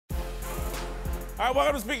All right,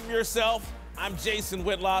 welcome to Speak for Yourself. I'm Jason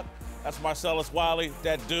Whitlock. That's Marcellus Wiley,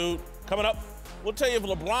 that dude. Coming up, we'll tell you if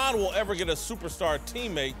LeBron will ever get a superstar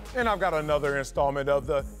teammate. And I've got another installment of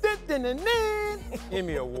the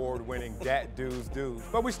Emmy Award-winning Dat Dudes Dudes.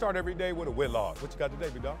 But we start every day with a Whitlock. What you got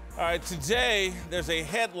today, big dog? All right, today there's a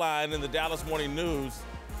headline in the Dallas Morning News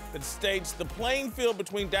that states the playing field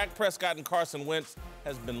between Dak Prescott and Carson Wentz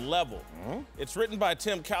has been leveled. It's written by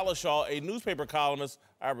Tim Calishaw, a newspaper columnist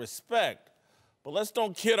I respect. But let's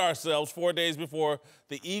don't kid ourselves 4 days before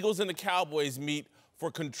the Eagles and the Cowboys meet for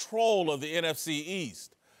control of the NFC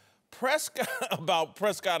East. About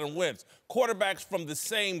Prescott and Wentz, quarterbacks from the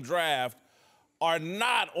same draft are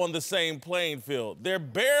not on the same playing field. They're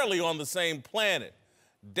barely on the same planet.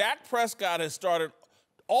 Dak Prescott has started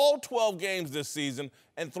all 12 games this season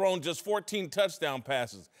and thrown just 14 touchdown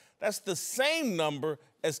passes. That's the same number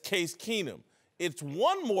as Case Keenum. It's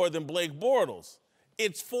one more than Blake Bortles.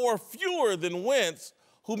 It's 4 fewer than Wentz,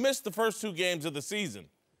 who missed the first 2 games of the season.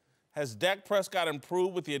 Has Dak Prescott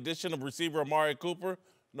improved with the addition of receiver Amari Cooper?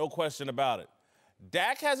 No question about it.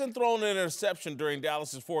 Dak hasn't thrown an interception during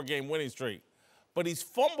Dallas's 4-game winning streak, but he's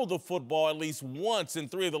fumbled the football at least once in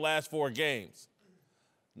 3 of the last 4 games.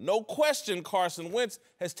 No question Carson Wentz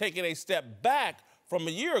has taken a step back from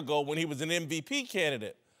a year ago when he was an MVP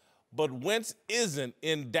candidate, but Wentz isn't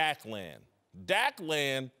in Dak land. Dak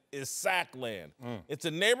land is sack land. It's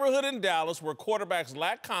a neighborhood in Dallas where quarterbacks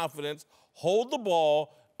lack confidence, hold the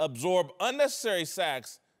ball, absorb unnecessary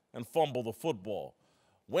sacks, and fumble the football.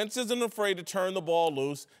 Wentz isn't afraid to turn the ball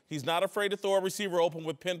loose. He's not afraid to throw a receiver open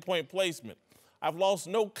with pinpoint placement. I've lost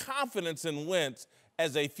no confidence in Wentz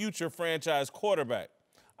as a future franchise quarterback.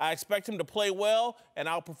 I expect him to play well and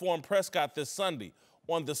outperform Prescott this Sunday.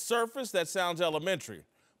 On the surface, that sounds elementary,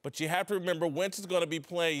 but you have to remember Wentz is going to be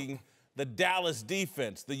playing the Dallas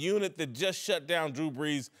defense, the unit that just shut down Drew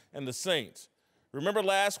Brees and the Saints. Remember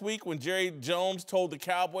last week when Jerry Jones told the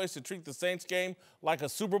Cowboys to treat the Saints game like a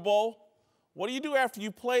Super Bowl? What do you do after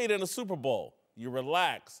you played in a Super Bowl? You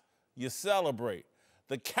relax, you celebrate.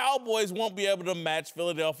 The Cowboys won't be able to match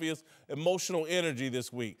Philadelphia's emotional energy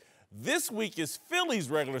this week. This week is Philly's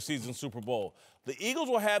regular season Super Bowl. The Eagles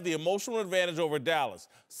will have the emotional advantage over Dallas.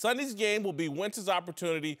 Sunday's game will be Wentz's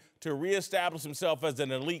opportunity to reestablish himself as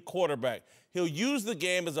an elite quarterback. He'll use the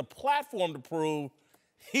game as a platform to prove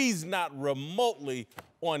he's not remotely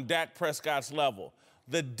on Dak Prescott's level.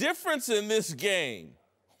 The difference in this game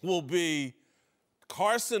will be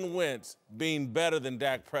Carson Wentz being better than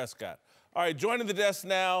Dak Prescott. All right, joining the desk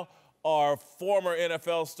now are former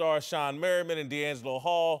NFL stars Sean Merriman and D'Angelo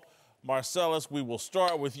Hall. Marcellus, we will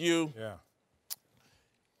start with you. Yeah.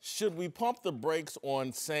 Should we pump the brakes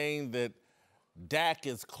on saying that Dak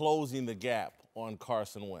is closing the gap on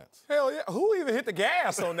Carson Wentz? Hell yeah. Who even hit the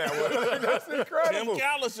gas on that one? That's incredible. Tim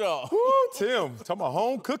Calishaw. Woo, Tim. Talking about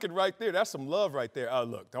home cooking right there. That's some love right there.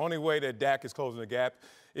 Look, the only way that Dak is closing the gap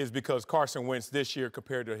is because Carson Wentz this year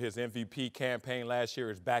compared to his MVP campaign last year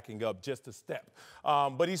is backing up just a step.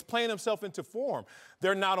 But he's playing himself into form.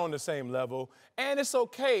 They're not on the same level, and it's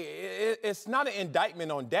okay. It's not an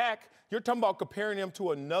indictment on Dak. You're talking about comparing him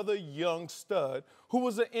to another young stud who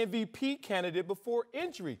was an MVP candidate before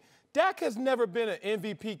injury. Dak has never been an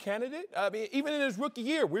MVP candidate. I mean, even in his rookie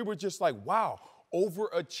year, we were just like, wow,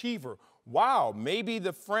 overachiever. Wow, maybe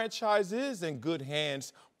the franchise is in good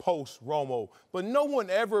hands post-Romo. But no one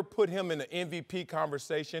ever put him in the MVP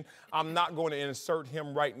conversation. I'm not going to insert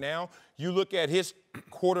him right now. You look at his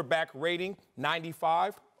quarterback rating,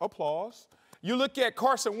 95, applause. You look at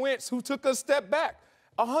Carson Wentz, who took a step back,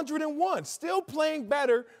 101, still playing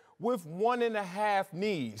better with 1.5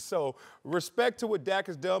 knees. So respect to what Dak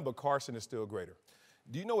has done, but Carson is still greater.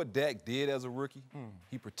 Do you know what Dak did as a rookie?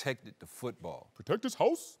 He protected the football. Protect his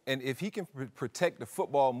house. And if he can protect the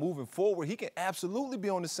football moving forward, he can absolutely be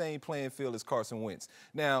on the same playing field as Carson Wentz.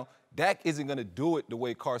 Now, Dak isn't going to do it the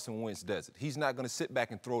way Carson Wentz does it. He's not going to sit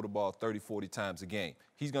back and throw the ball 30, 40 times a game.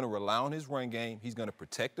 He's going to rely on his run game. He's going to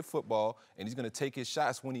protect the football, and he's going to take his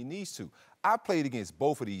shots when he needs to. I played against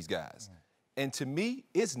both of these guys. And to me,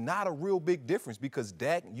 it's not a real big difference because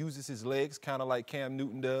Dak uses his legs kind of like Cam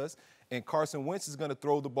Newton does, and Carson Wentz is going to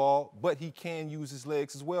throw the ball, but he can use his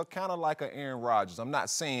legs as well, kind of like an Aaron Rodgers. I'm not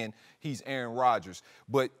saying he's Aaron Rodgers,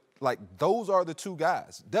 but, like, those are the two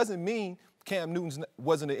guys. Doesn't mean Cam Newton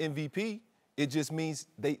wasn't an MVP. It just means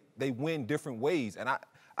they win different ways. And I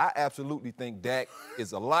absolutely think Dak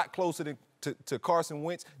is a lot closer to Carson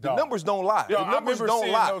Wentz. The numbers don't lie. Yo, the numbers don't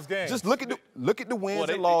lie. Those games. Just look at the wins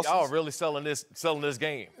and losses. Y'all really selling this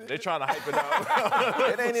game. They're trying to hype it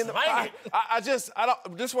up. It ain't in the I just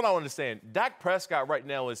what I don't understand. Dak Prescott right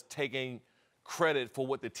now is taking credit for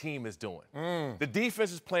what the team is doing. The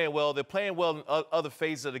defense is playing well. They're playing well in other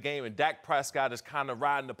phases of the game, and Dak Prescott is kind of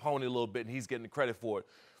riding the pony a little bit, and he's getting the credit for it.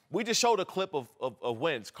 We just showed a clip of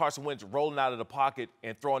Wentz, Carson Wentz, rolling out of the pocket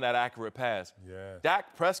and throwing that accurate pass. Yeah.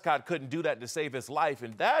 Dak Prescott couldn't do that to save his life,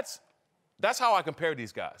 and that's how I compare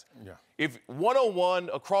these guys. Yeah. If one-on-one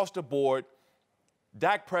across the board,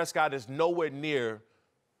 Dak Prescott is nowhere near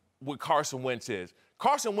what Carson Wentz is.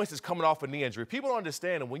 Carson Wentz is coming off a knee injury. People don't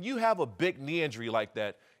understand that when you have a big knee injury like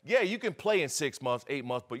that, yeah, you can play in 6 months, 8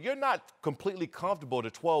 months, but you're not completely comfortable to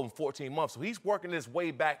 12 and 14 months. So he's working his way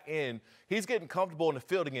back in. He's getting comfortable in the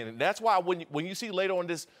field again. And that's why when you see later on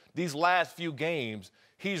these last few games,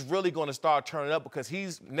 he's really going to start turning up because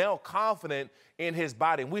he's now confident in his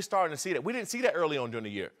body. And we're starting to see that. We didn't see that early on during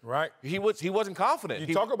the year. Right. He wasn't confident.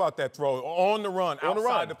 You talk about that throw on the run,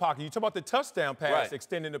 outside the pocket. You talk about the touchdown pass, Right.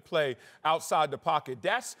 extending the play outside the pocket.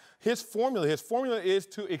 That's his formula. His formula is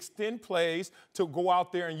to extend plays, to go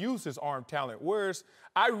out there and use his arm talent. Whereas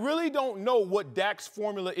I really don't know what Dak's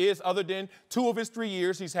formula is other than 2 of his 3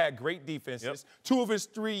 years he's had great defenses. 2 of his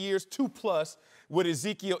 3 years, 2+ with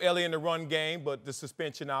Ezekiel Elliott in the run game, but the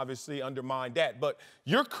suspension obviously undermined that. But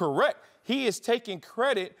you're correct. He is taking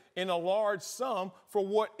credit in a large sum for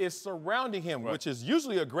what is surrounding him, which is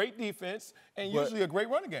usually a great defense and usually a great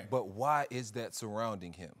running game. But why is that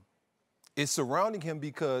surrounding him? It's surrounding him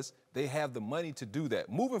because they have the money to do that.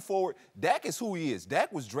 Moving forward, Dak is who he is.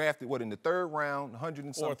 Dak was drafted, in the 3rd round, 100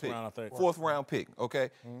 and something pick. Round, I think. 4th round pick, okay?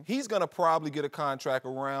 He's going to probably get a contract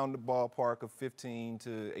around the ballpark of $15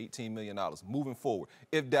 to $18 million moving forward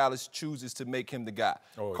if Dallas chooses to make him the guy.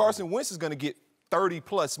 Carson Wentz is going to get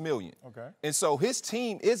 $30+ million. Okay. And so his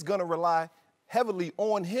team is going to rely heavily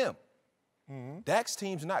on him. Dak's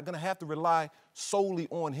team's not going to have to rely solely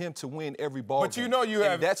on him to win every ball But game. you know you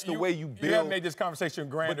have. That's the way you build. You have made this conversation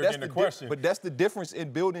grander than the question. But that's the difference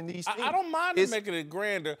in building these teams. I don't mind him making it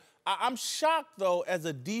grander. I'm shocked, though, as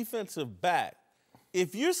a defensive back.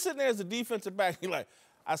 If you're sitting there as a defensive back, you're like,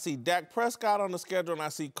 I see Dak Prescott on the schedule and I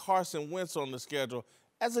see Carson Wentz on the schedule.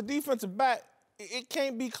 As a defensive back, it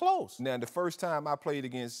can't be close. Now, the first time I played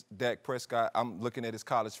against Dak Prescott, I'm looking at his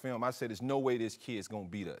college film. I said, there's no way this kid's going to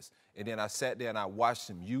beat us. And then I sat there and I watched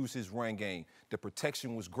him use his run game. The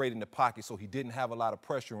protection was great in the pocket, so he didn't have a lot of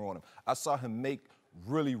pressure on him. I saw him make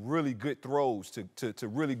really, really good throws to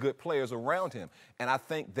really good players around him. And I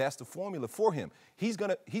think that's the formula for him. He's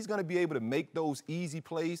gonna be able to make those easy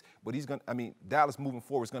plays, but Dallas moving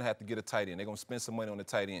forward is gonna have to get a tight end. They're gonna spend some money on the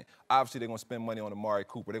tight end. Obviously, they're gonna spend money on Amari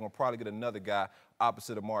Cooper. They're gonna probably get another guy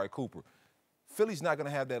opposite Amari Cooper. Philly's not gonna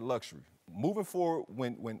have that luxury. Moving forward,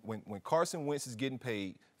 when Carson Wentz is getting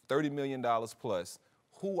paid $30 million plus,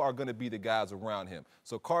 who are going to be the guys around him?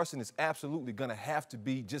 So Carson is absolutely going to have to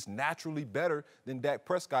be just naturally better than Dak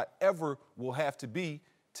Prescott ever will have to be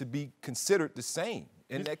considered the same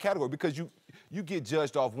in that category, because you get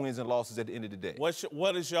judged off wins and losses at the end of the day.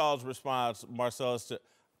 What is y'all's response, Marcellus?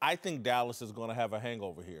 I think Dallas is going to have a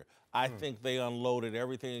hangover here. I think they unloaded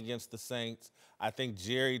everything against the Saints. I think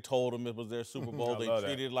Jerry told them it was their Super Bowl. They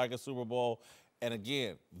treated it like a Super Bowl. And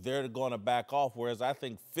again, they're going to back off, whereas I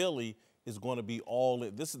think Philly is going to be all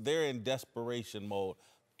in. They're in desperation mode.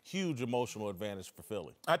 Huge emotional advantage for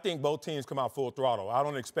Philly. I think both teams come out full throttle. I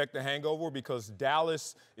don't expect a hangover because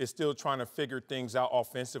Dallas is still trying to figure things out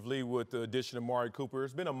offensively with the addition of Amari Cooper.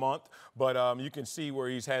 It's been a month, but you can see where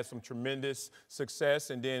he's had some tremendous success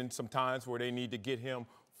and then some times where they need to get him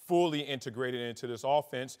fully integrated into this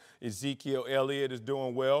offense. Ezekiel Elliott is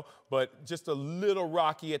doing well, but just a little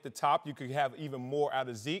rocky at the top. You could have even more out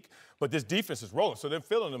of Zeke, but this defense is rolling, so they're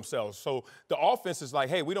feeling themselves. So the offense is like,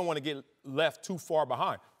 hey, we don't want to get left too far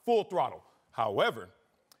behind. Full throttle. However,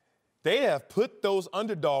 they have put those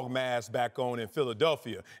underdog masks back on in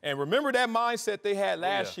Philadelphia. And remember that mindset they had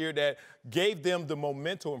last year that gave them the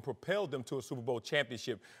momentum and propelled them to a Super Bowl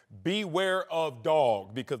championship. Beware of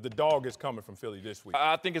dog, because the dog is coming from Philly this week.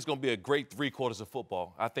 I think it's going to be a great 3 quarters of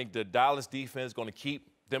football. I think the Dallas defense is going to keep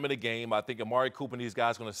them in the game. I think Amari Cooper and these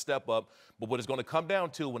guys are going to step up. But what it's going to come down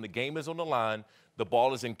to, when the game is on the line, the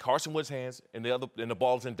ball is in Carson Wentz's hands and the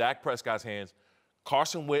ball is in Dak Prescott's hands.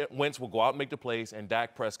 Carson Wentz will go out and make the plays, and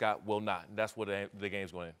Dak Prescott will not. And that's where the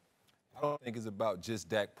game's going in. I don't think it's about just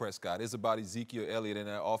Dak Prescott. It's about Ezekiel Elliott and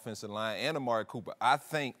that offensive line and Amari Cooper. I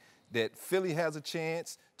think that Philly has a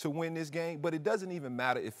chance to win this game, but it doesn't even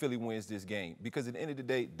matter if Philly wins this game, because at the end of the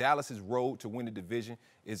day, Dallas's road to win the division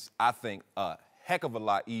is, I think, a heck of a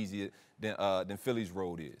lot easier than Philly's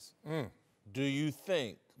road is. Do you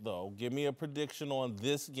think, though, give me a prediction on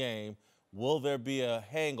this game, will there be a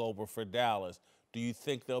hangover for Dallas? Do you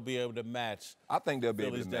think they'll be able to match I think they'll be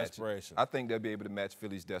Philly's able to match desperation? I think they'll be able to match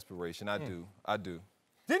Philly's desperation. I do.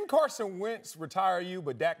 Didn't Carson Wentz retire you,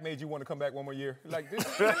 but Dak made you want to come back one more year? Like,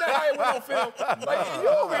 isn't that how it went on film? Like, you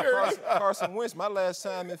over here. Carson Wentz, my last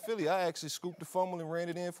time in Philly, I actually scooped the fumble and ran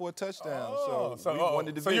it in for a touchdown. So we won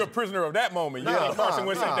the division. So you're a prisoner of that moment. Carson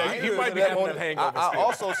Wentz ain't that. He might be having that hangover. I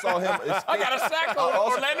also saw him escape. I got a sack on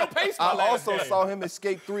Orlando Pace. I also saw him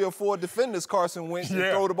escape 3 or 4 defenders, Carson Wentz, and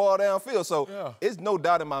throw the ball downfield. So it's no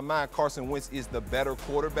doubt in my mind Carson Wentz is the better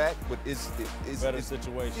quarterback, but it's better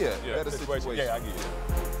situation. Yeah, better situation. Yeah, I get it.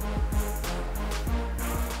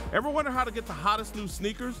 Ever wonder how to get the hottest new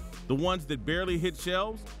sneakers, the ones that barely hit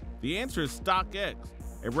shelves? The answer is StockX,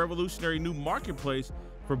 a revolutionary new marketplace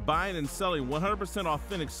for buying and selling 100%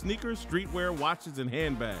 authentic sneakers, streetwear, watches, and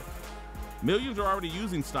handbags. Millions are already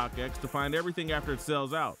using StockX to find everything after it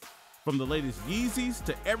sells out. From the latest Yeezys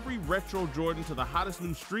to every retro Jordan to the hottest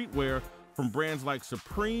new streetwear from brands like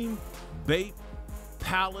Supreme, Bape,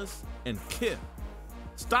 Palace, and Kith.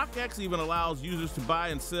 StockX even allows users to buy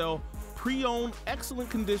and sell pre-owned, excellent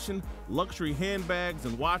condition luxury handbags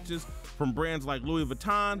and watches from brands like Louis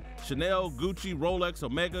Vuitton, Chanel, Gucci, Rolex,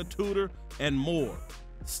 Omega, Tudor, and more.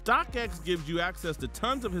 StockX gives you access to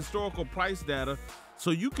tons of historical price data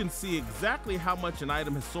so you can see exactly how much an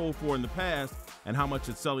item has sold for in the past and how much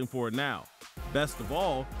it's selling for now. Best of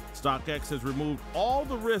all, StockX has removed all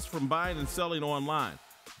the risk from buying and selling online.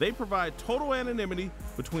 They provide total anonymity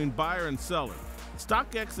between buyer and seller.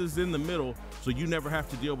 StockX is in the middle, so you never have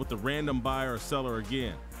to deal with the random buyer or seller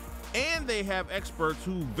again. And they have experts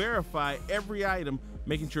who verify every item,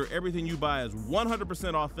 making sure everything you buy is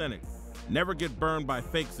 100% authentic. Never get burned by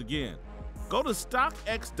fakes again. Go to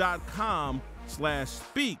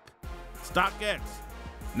StockX.com/speak. StockX.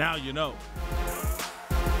 Now you know.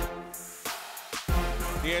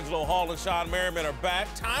 D'Angelo Hall and Sean Merriman are back.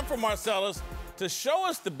 Time for Marcellus to show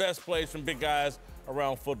us the best plays from big guys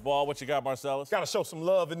around football. What you got, Marcellus? Got to show some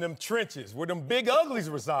love in them trenches where them big uglies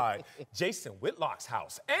reside. Jason Whitlock's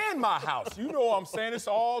house and my house. You know what I'm saying? It's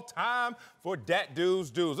all time for Dat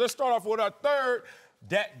Dude's Dudes. Let's start off with our third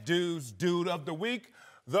Dat Dude's Dude of the week.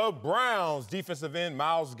 The Browns defensive end,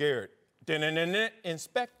 Myles Garrett.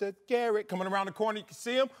 Inspector Garrett coming around the corner. You can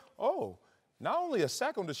see him. Oh, not only a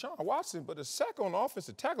sack on Deshaun Watson, but a sack on the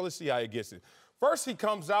offensive tackle. Let's see how he gets it. First, he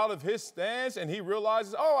comes out of his stance, and he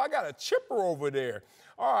realizes, oh, I got a chipper over there.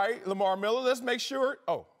 All right, Lamar Miller, let's make sure.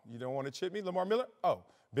 Oh, you don't want to chip me, Lamar Miller? Oh,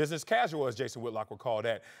 business casual, as Jason Whitlock would call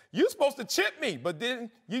that. You're supposed to chip me, but then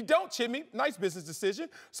you don't chip me. Nice business decision.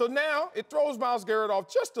 So now it throws Myles Garrett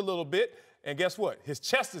off just a little bit, and guess what? His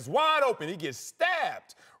chest is wide open. He gets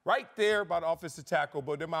stabbed right there by the offensive tackle,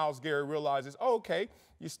 but then Myles Garrett realizes, oh, okay,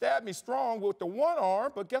 you stabbed me strong with the one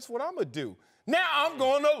arm, but guess what I'm going to do? Now I'm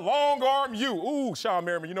going to long arm you. Ooh, Sean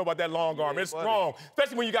Merriman, you know about that long arm. It's strong,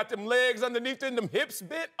 especially when you got them legs underneath it and them hips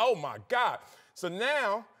bit. Oh, my God. So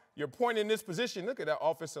now you're pointing in this position. Look at that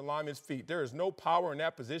offensive lineman's feet. There is no power in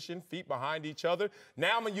that position, feet behind each other.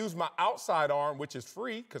 Now I'm going to use my outside arm, which is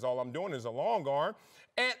free because all I'm doing is a long arm.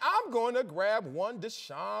 And I'm going to grab one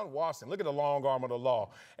Deshaun Watson. Look at the long arm of the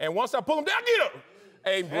law. And once I pull him down, get him.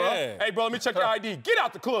 Hey, bro. Hey, bro, let me check your ID. Get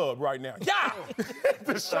out the club right now. Yeah!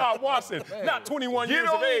 Deshaun Watson, not 21 years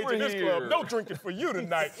of age in this club. No drinking for you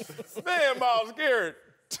tonight. Man, Myles Garrett,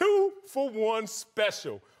 2-for-1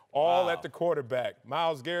 special, all at the quarterback.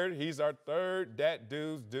 Myles Garrett, he's our third Dat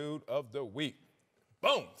Dude's Dude of the week.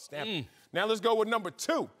 Boom, stamp it. Now let's go with number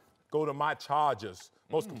 2. Go to my Chargers.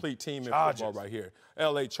 Most complete team in football right here.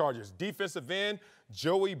 LA Chargers. Defensive end,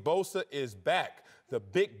 Joey Bosa is back. The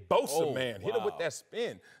big Bosa man. Hit him with that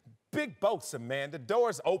spin. Big Bosa, man. The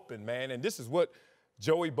door's open, man. And this is what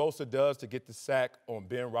Joey Bosa does to get the sack on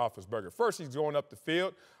Ben Roethlisberger. First, he's going up the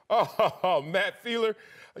field. Oh, Matt Feeler,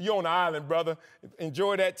 you're on the island, brother.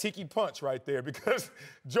 Enjoy that tiki punch right there because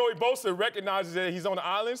Joey Bosa recognizes that he's on the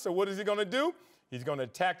island. So what is he going to do? He's going to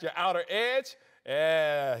attack your outer edge.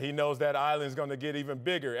 Yeah, he knows that island's going to get even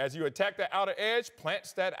bigger. As you attack that outer edge,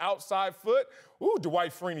 plants that outside foot. Ooh,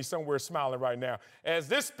 Dwight Freeney somewhere smiling right now. As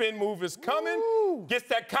this spin move is coming, gets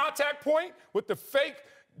that contact point with the fake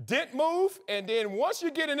dent move, and then once you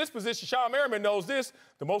get in this position, Sean Merriman knows this,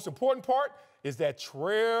 the most important part is that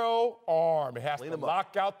trail arm. It has to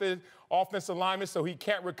lock out the offensive lineman so he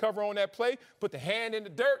can't recover on that play. Put the hand in the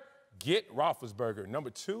dirt, get Roethlisberger. Number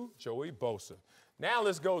 2, Joey Bosa. Now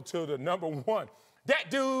let's go to the number 1.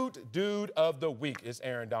 That dude of the week is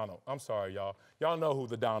Aaron Donald. I'm sorry, y'all. Y'all know who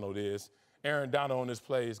the Donald is. Aaron Donald on this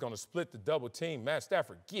play is going to split the double team. Matt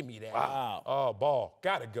Stafford, give me that. Wow. Oh, ball.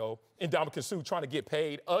 Got to go. Ndamukong Suh trying to get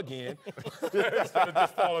paid again. Instead of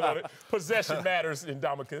just falling on it. Possession matters,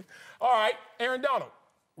 Ndamukong. All right, Aaron Donald,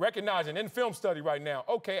 recognizing in film study right now,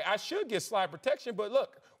 okay, I should get slide protection, but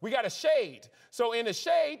look, we got a shade. So in the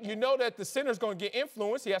shade, you know that the center's going to get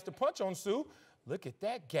influence. He has to punch on Sue. Look at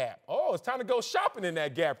that gap. Oh, it's time to go shopping in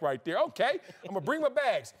that gap right there. Okay, I'm going to bring my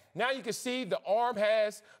bags. Now you can see the arm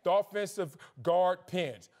has the offensive guard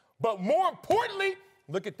pins. But more importantly,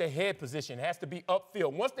 look at the head position. It has to be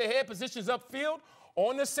upfield. Once the head position's upfield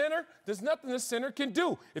on the center, there's nothing the center can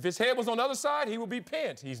do. If his head was on the other side, he would be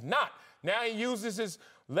pinned. He's not. Now he uses his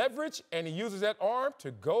leverage, and he uses that arm to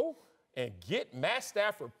go and get Matt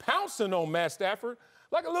Stafford, pouncing on Matt Stafford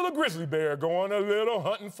like a little grizzly bear going a little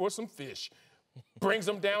hunting for some fish. Brings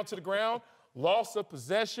him down to the ground, loss of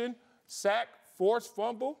possession, sack, forced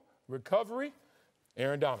fumble, recovery.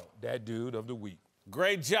 Aaron Donald, that dude of the week.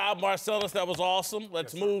 Great job, Marcellus. That was awesome.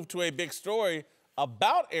 Let's move to a big story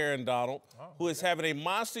about Aaron Donald, who is having a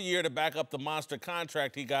monster year to back up the monster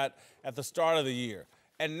contract he got at the start of the year.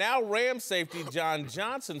 And now Rams safety John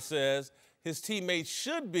Johnson says his teammates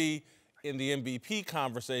should be in the MVP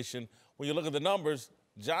conversation. When you look at the numbers,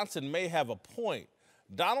 Johnson may have a point.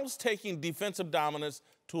 Donald's taking defensive dominance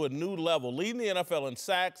to a new level, leading the NFL in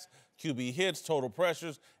sacks, QB hits, total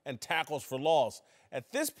pressures, and tackles for loss.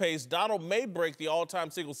 At this pace, Donald may break the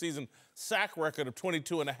all-time single-season sack record of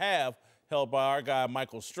 22.5, held by our guy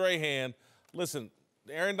Michael Strahan. Listen,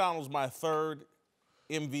 Aaron Donald's my third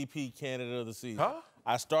MVP candidate of the season. Huh?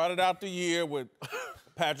 I started out the year with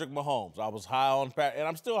Patrick Mahomes. I was high on and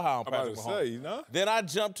I'm still high on Patrick Mahomes. You know? Then I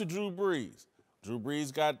jumped to Drew Brees. Drew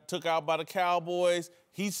Brees got took out by the Cowboys.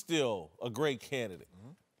 He's still a great candidate.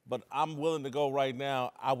 But I'm willing to go right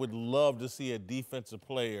now. I would love to see a defensive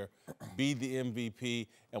player be the MVP.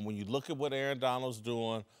 And when you look at what Aaron Donald's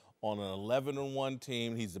doing on an 11-1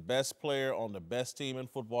 team, he's the best player on the best team in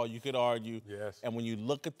football, you could argue. Yes. And when you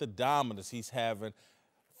look at the dominance he's having,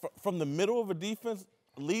 from the middle of a defense,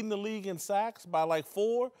 leading the league in sacks by like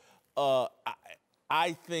 4,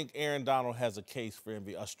 I think Aaron Donald has a case for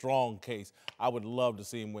MVP, a strong case. I would love to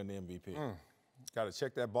see him win the MVP. Got to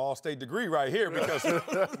check that Ball State degree right here because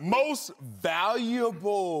most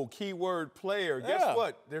valuable keyword player. Guess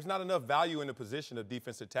what? There's not enough value in the position of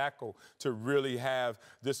defensive tackle to really have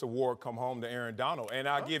this award come home to Aaron Donald. And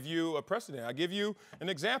I'll give you a precedent. I'll give you an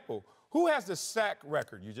example. Who has the sack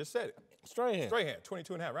record? You just said it. Strahan. Strahan,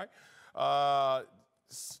 22.5, right?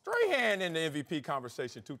 Strahan in the MVP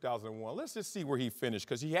conversation 2001. Let's just see where he finished,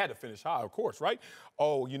 because he had to finish high, of course, right?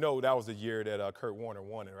 Oh, you know, that was the year that Kurt Warner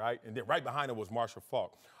won it, right? And then right behind him was Marshall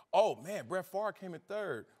Faulk. Oh, man, Brett Favre came in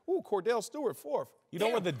 3rd. Ooh, Cordell Stewart 4th. You know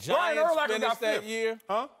where the Giants finished that year?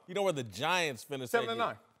 Huh? You know where the Giants finished that year?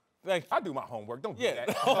 7-9. Thank you. I do my homework. Don't do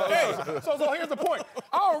that. So here's the point.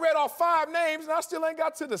 I already read off 5 names, and I still ain't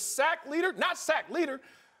got to the sack leader. Not sack leader.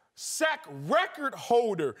 Sack record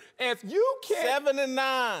holder. If you can't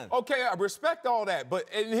 7-9. Okay, I respect all that, but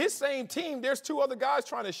in his same team, there's 2 other guys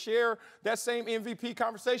trying to share that same MVP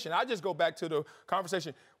conversation. I just go back to the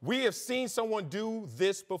conversation. We have seen someone do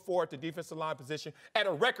this before at the defensive line position at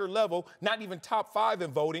a record level, not even top 5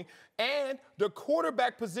 in voting, and the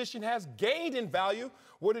quarterback position has gained in value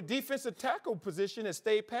where the defensive tackle position has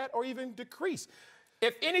stayed pat or even decreased.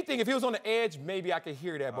 If anything, if he was on the edge, maybe I could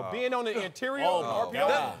hear that. But being on the interior,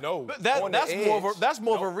 no. That's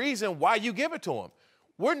more of a reason why you give it to him.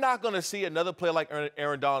 We're not going to see another player like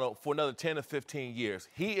Aaron Donald for another 10 to 15 years.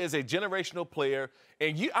 He is a generational player,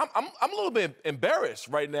 and I'm a little bit embarrassed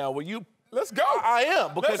right now when you. Let's go. I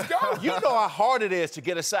am, because Let's go. You know how hard it is to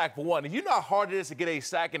get a sack for one, and you know how hard it is to get a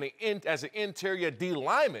sack as an interior D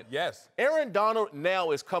lineman. Yes. Aaron Donald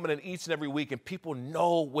now is coming in each and every week, and people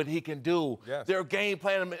know what he can do. Yes. They're game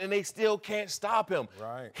planning him, and they still can't stop him.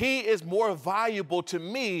 Right. He is more valuable to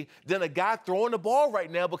me than a guy throwing the ball right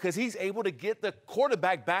now, because he's able to get the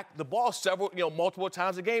quarterback back the ball multiple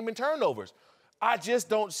times a game in turnovers. I just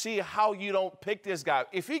don't see how you don't pick this guy.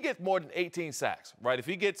 If he gets more than 18 sacks, right? If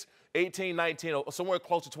he gets 18, 19, or somewhere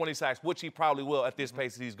close to 20 sacks, which he probably will at this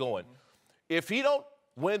pace that he's going. If he don't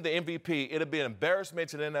win the MVP, it'll be an embarrassment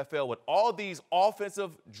to the NFL with all these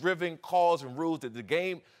offensive-driven calls and rules that the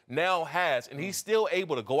game now has, and he's still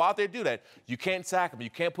able to go out there and do that. You can't sack him. You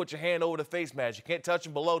can't put your hand over the face mask. You can't touch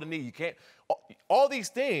him below the knee. You can't – all these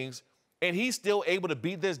things, and he's still able to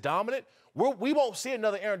be this dominant. We won't see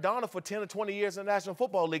another Aaron Donald for 10 or 20 years in the National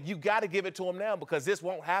Football League. You got to give it to him now, because this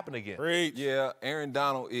won't happen again. Preach. Yeah, Aaron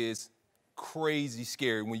Donald is crazy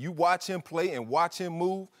scary. When you watch him play and watch him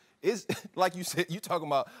move, It's like you said, you talking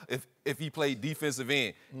about if he played defensive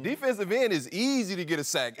end. Defensive end is easy to get a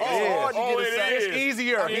sack. It's hard to get a sack. It's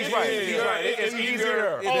easier. He's right. It's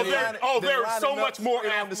easier. They're so much more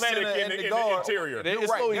athletic in the interior. You're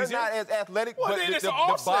right. They're not as athletic, but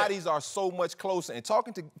the bodies are so much closer. And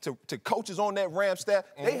talking to coaches on that Ram staff,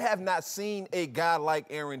 they have not seen a guy like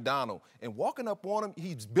Aaron Donald. And walking up on him,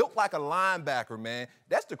 he's built like a linebacker, man.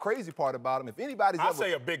 That's the crazy part about him. If anybody's I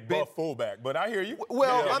say a big buff fullback, but I hear you.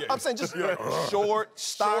 Well, I'm saying just short,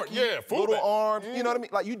 stocky, little arms. You know what I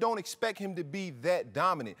mean? Like, you don't expect him to be that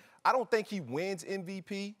dominant. I don't think he wins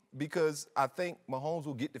MVP because I think Mahomes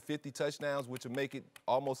will get to 50 touchdowns, which will make it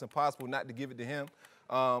almost impossible not to give it to him.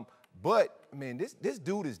 But, man, this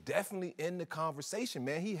dude is definitely in the conversation,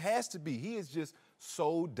 man. He has to be. He is just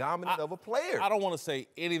so dominant of a player. I don't want to say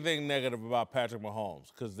anything negative about Patrick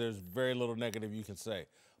Mahomes because there's very little negative you can say.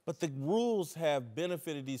 But the rules have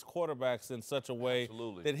benefited these quarterbacks in such a way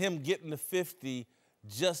that him getting to 50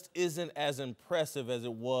 just isn't as impressive as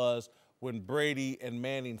it was when Brady and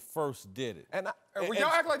Manning first did it. And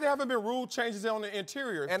y'all act like there haven't been rule changes on the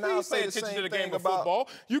interior. And please pay attention to the game of football.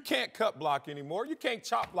 You can't cut block anymore. You can't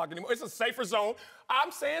chop block anymore. It's a safer zone.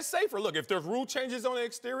 I'm saying safer. Look, if there's rule changes on the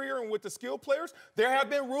exterior and with the skilled players, there have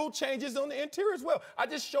been rule changes on the interior as well. I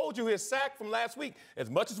just showed you his sack from last week. As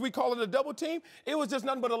much as we call it a double team, it was just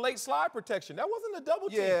nothing but a late slide protection. That wasn't a double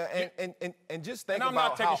team. Yeah, and just think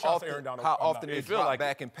about how often they drop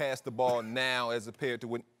back and pass the ball now as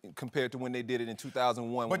compared to when they did it in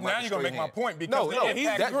 2001. But now you're going to make my point because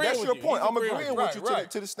that's your point. I'm agreeing with you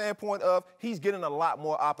to the standpoint of he's getting a lot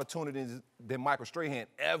more opportunities than Michael Strahan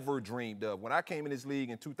ever dreamed of. When I came in this league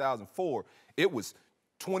in 2004, it was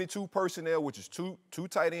 22 personnel, which is two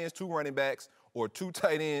tight ends, 2 running backs, or 2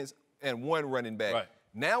 tight ends and 1 running back. Right.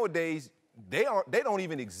 Nowadays, they don't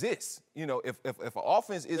even exist. You know, if an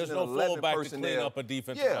offense isn't an 11 personnel, to clean up a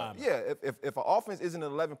defensive lineman. If an offense isn't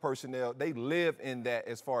 11 personnel, they live in that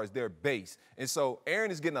as far as their base. And so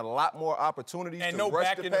Aaron is getting a lot more opportunities to rush the passer. And no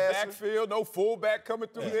back in the backfield, no fullback coming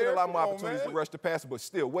through there. He's getting a lot more opportunities to rush the passer, but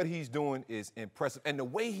still, what he's doing is impressive. And the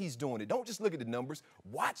way he's doing it, don't just look at the numbers.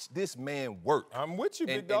 Watch this man work. I'm with you,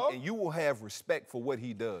 big dog. And you will have respect for what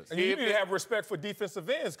he does. And you need to have respect for defensive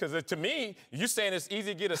ends because to me, you're saying it's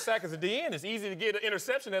easy to get a sack as a DN. It's easy to get an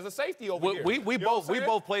interception as a safety over here. We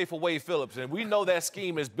both played for Wade Phillips, and we know that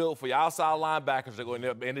scheme is built for your outside linebackers to go in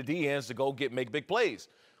there and the DNs to go make big plays.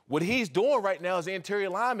 What he's doing right now as the interior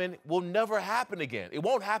lineman will never happen again. It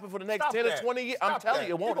won't happen for the next 10 or 20 years. I'm telling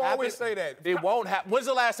you, it won't happen. People always say that. It won't happen. When's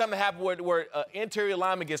the last time it happened where an interior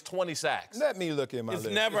lineman gets 20 sacks? Let me look at my list.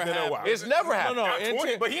 It's never happened. It's never happened.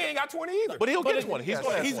 No, but he ain't got 20 either. But he'll get 20. He's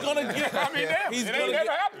going to get. I mean, damn, it ain't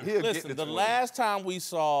never happened. Listen, the last time we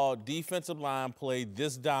saw defensive line play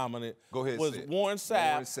this dominant was Warren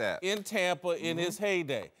Sapp in Tampa in his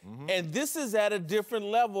heyday. And this is at a different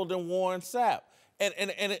level than Warren Sapp.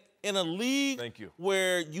 And in a league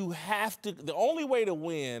where you have to, the only way to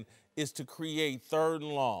win is to create 3rd and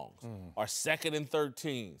longs or 2nd and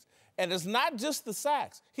 13s. And it's not just the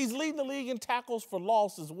sacks. He's leading the league in tackles for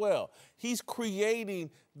loss as well. He's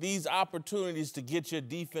creating these opportunities to get your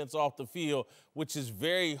defense off the field, which is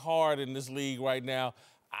very hard in this league right now.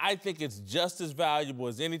 I think it's just as valuable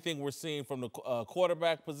as anything we're seeing from the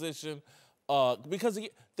quarterback position. Because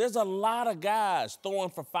there's a lot of guys throwing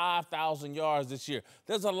for 5,000 yards this year.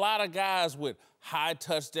 There's a lot of guys with high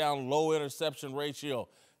touchdown, low interception ratio.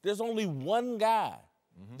 There's only one guy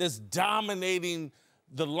that's dominating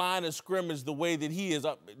the line of scrimmage the way that he is.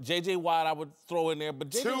 J.J. Watt I would throw in there, but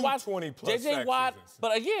J.J. Watt, 20-plus J.J. Watt,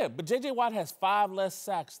 but J.J. Watt has 5 less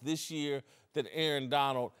sacks this year than Aaron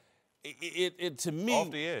Donald. To me,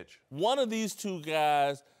 off the edge. One of these 2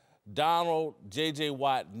 guys, Donald, J.J.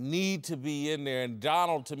 Watt, need to be in there. And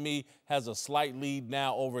Donald, to me, has a slight lead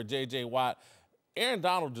now over J.J. Watt. Aaron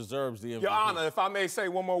Donald deserves the MVP. Your Honor, if I may say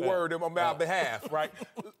one more word on my behalf, right?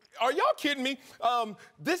 Are y'all kidding me?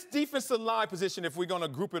 This defensive line position, if we're going to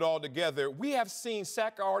group it all together, we have seen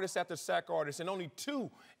sack artist after sack artist, and only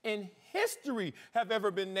 2 in history have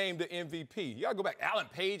ever been named the MVP. Y'all go back, Alan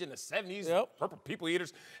Page in the 70s, Purple People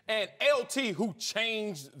Eaters, and LT, who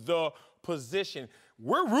changed the position.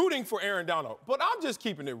 We're rooting for Aaron Donald, but I'm just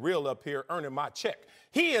keeping it real up here, earning my check.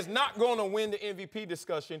 He is not going to win the MVP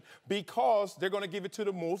discussion because they're going to give it to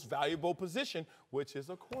the most valuable position, which is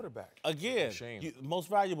a quarterback. Again, most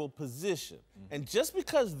valuable position. And just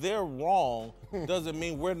because they're wrong doesn't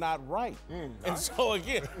mean we're not right. And so,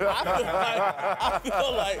 again, I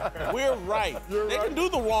feel like we're right. They can do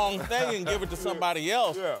the wrong thing and give it to somebody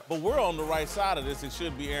else, but we're on the right side of this. It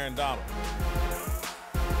should be Aaron Donald.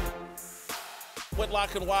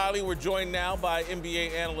 Whitlock and Wiley, we're joined now by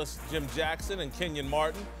NBA analysts Jim Jackson and Kenyon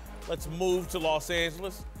Martin. Let's move to Los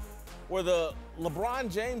Angeles, where the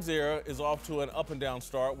LeBron James era is off to an up-and-down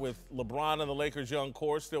start, with LeBron and the Lakers' young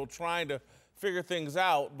core still trying to figure things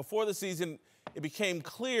out. Before the season, it became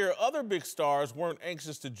clear other big stars weren't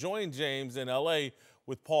anxious to join James in L.A.,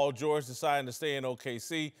 with Paul George deciding to stay in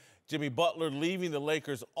OKC, Jimmy Butler leaving the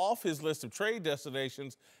Lakers off his list of trade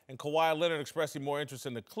destinations, and Kawhi Leonard expressing more interest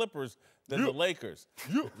in the Clippers than the Lakers.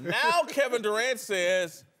 Now Kevin Durant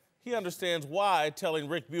says he understands why, telling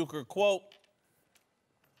Rick Bucher, quote,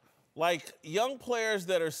 "Like young players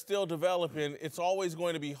that are still developing, it's always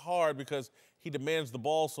going to be hard because he demands the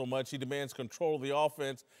ball so much, he demands control of the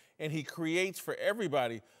offense, and he creates for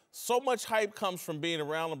everybody. So much hype comes from being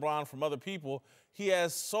around LeBron from other people. He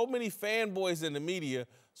has so many fanboys in the media,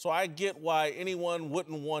 so I get why anyone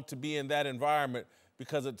wouldn't want to be in that environment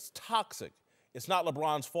because it's toxic. It's not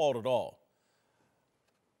LeBron's fault at all."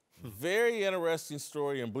 Very interesting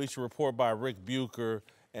story in Bleacher Report by Rick Bucher,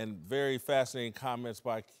 and very fascinating comments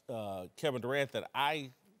by Kevin Durant that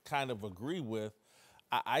I kind of agree with.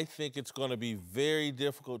 I think it's going to be very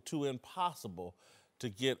difficult to impossible to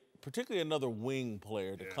get particularly another wing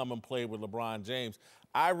player to come and play with LeBron James.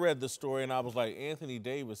 I read the story and I was like, Anthony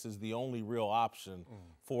Davis is the only real option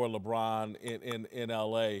for LeBron in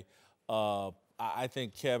L.A. I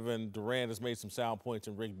think Kevin Durant has made some sound points,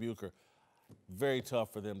 and Rick Bucher, very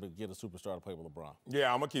tough for them to get a superstar to play with LeBron.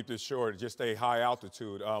 Yeah, I'm going to keep this short, just stay high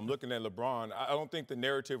altitude. Looking at LeBron, I don't think the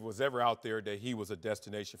narrative was ever out there that he was a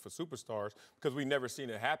destination for superstars, because we never seen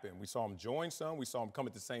it happen. We saw him join some, we saw him come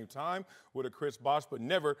at the same time with a Chris Bosh, but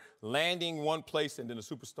never landing one place and then a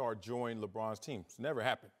superstar joined LeBron's team. It's never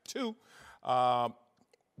happened. Two,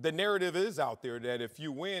 the narrative is out there that if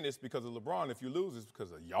you win, it's because of LeBron. If you lose, it's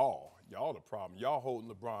because of y'all. Y'all the problem. Y'all holding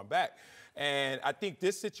LeBron back. And I think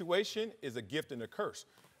this situation is a gift and a curse.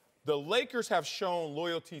 The Lakers have shown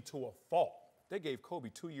loyalty to a fault. They gave Kobe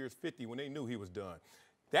 2 years, 50 when they knew he was done.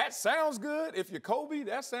 That sounds good if you're Kobe.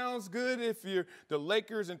 That sounds good if you're the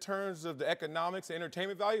Lakers in terms of the economics and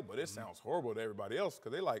entertainment value. But it sounds horrible to everybody else,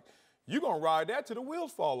 because they're like, you're going to ride that till the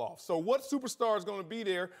wheels fall off. So what superstar is going to be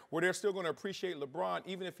there where they're still going to appreciate LeBron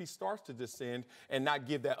even if he starts to descend and not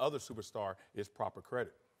give that other superstar his proper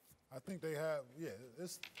credit? I think they have,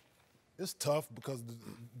 it's tough because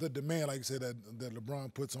the demand, like you said, that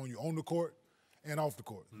LeBron puts on you on the court and off the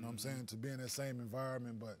court. You know what I'm saying? To be in that same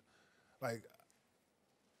environment. But, like,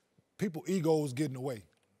 people egos get in the way.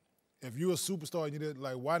 If you're a superstar and you did,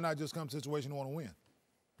 like, why not just come to a situation you want to win?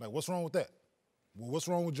 Like, what's wrong with that? Well, what's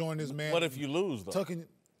wrong with joining this man? What if you lose, though?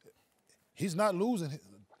 He's not losing.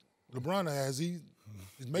 LeBron has. He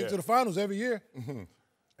makes it to the finals every year.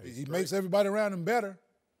 He makes everybody around him better.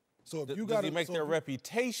 So if you got to make their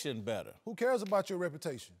reputation better. Who cares about your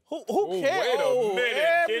reputation? Who cares? Wait a minute.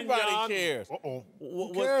 Everybody cares.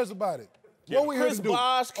 Who cares about it? Yeah. What we here Chris to do?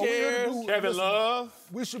 Bosh cares. Kevin Love.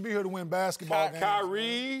 We should be here to win basketball games.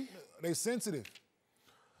 Kyrie. They sensitive.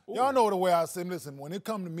 Y'all know the way I say, listen, when it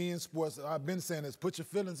comes to me in sports, I've been saying this, put your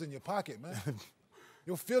feelings in your pocket, man.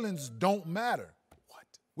 Your feelings don't matter. What?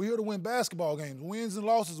 We're here to win basketball games. Wins and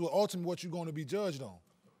losses are ultimately what you're going to be judged on.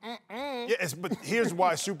 Yes, but here's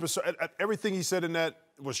why everything he said in that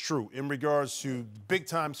was true in regards to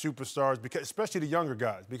big-time superstars, because especially the younger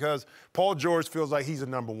guys, because Paul George feels like he's a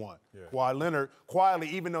number one. Yeah. Kawhi Leonard, quietly,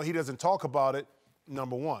 even though he doesn't talk about it,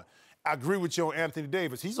 number one. I agree with you on Anthony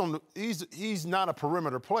Davis. He's not a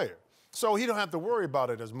perimeter player, so he don't have to worry about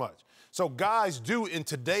it as much. So guys do, in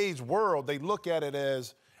today's world, they look at it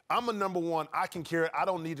as, I'm a number one, I can carry it, I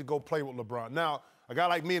don't need to go play with LeBron. Now, a guy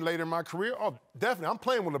like me later in my career, oh, definitely, I'm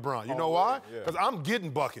playing with LeBron. You know why? Because I'm getting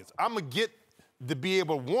buckets. I'm going to get to be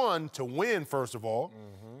able, one, to win, first of all,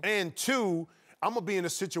 and two, I'm going to be in a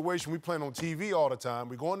situation, we playing on TV all the time,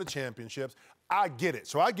 we going to championships, I get it.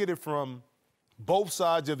 So I get it from both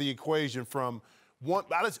sides of the equation. From one,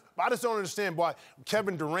 I just don't understand why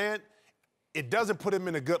Kevin Durant, it doesn't put him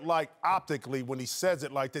in a good light optically when he says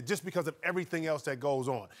it like that, just because of everything else that goes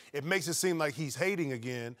on. It makes it seem like he's hating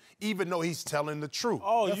again, even though he's telling the truth.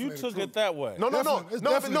 Oh, you took it that way. No,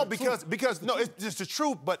 because it's just the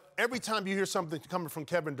truth. But every time you hear something coming from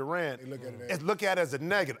Kevin Durant, look at it as a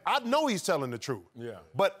negative. I know he's telling the truth. Yeah.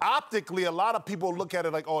 But optically, a lot of people look at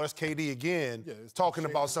it like, oh, that's KD again, talking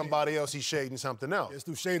about somebody else. He's shading something else. It's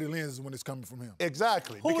through shaded lenses when it's coming from him.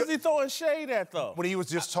 Exactly. Who was he throwing shade at, though? When he was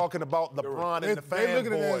just talking about LeBron and the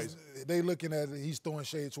fanboys. They looking at it, he's throwing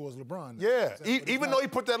shade towards LeBron. Yeah, even though he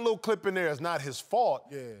put that little clip in there, it's not his fault.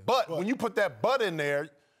 Yeah. But when you put that but in there,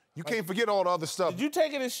 you can't forget all the other stuff. Did you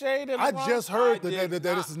take it as shade at LeBron? I just heard that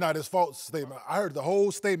this is not his fault statement. I heard the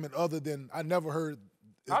whole statement, other than I never heard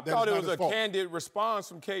I thought it was a fault. candid response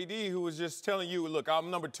from KD, who was just telling you, look,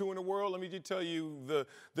 I'm number 2 in the world. Let me just tell you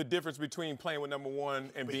the difference between playing with number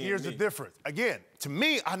 1 and being Here's me. the difference. Again, to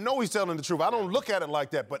me, I know he's telling the truth. I don't look at it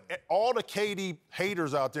like that. But all the KD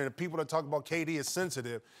haters out there, the people that talk about KD is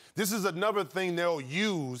sensitive, this is another thing they'll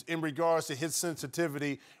use in regards to his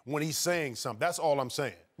sensitivity when he's saying something. That's all I'm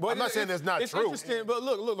saying. I'm not saying that's not it's true. Interesting, but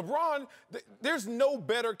look, LeBron, there's no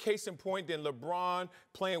better case in point than LeBron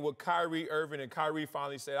playing with Kyrie Irving, and Kyrie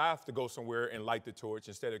finally said, I have to go somewhere and light the torch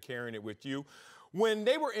instead of carrying it with you. When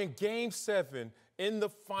they were in Game 7 in the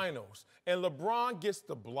finals, and LeBron gets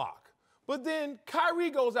the block, but then Kyrie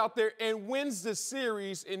goes out there and wins the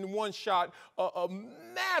series in one shot, a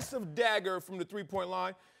massive dagger from the three-point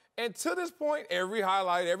line. And to this point, every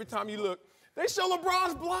highlight, every time you look, they show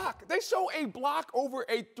LeBron's block. They show a block over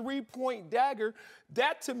a three-point dagger.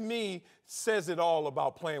 That, to me, says it all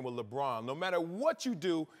about playing with LeBron. No matter what you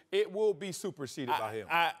do, it will be superseded by him.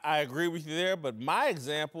 I agree with you there, but my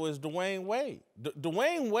example is Dwayne Wade.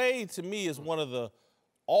 Dwayne Wade, to me, is one of the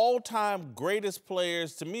all-time greatest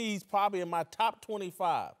players. To me, he's probably in my top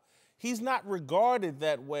 25. He's not regarded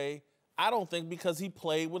that way, I don't think, because he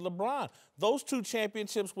played with LeBron. Those 2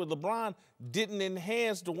 championships with LeBron didn't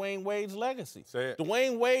enhance Dwayne Wade's legacy.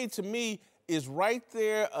 Dwayne Wade, to me, is right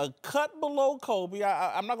there, a cut below Kobe.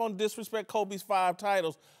 I'm not going to disrespect Kobe's 5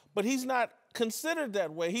 titles, but he's not considered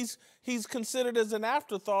that way. He's considered as an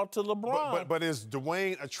afterthought to LeBron. But is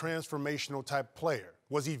Dwayne a transformational type player?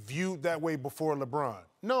 Was he viewed that way before LeBron?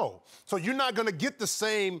 No. So you're not going to get the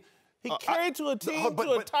same. He carried to a team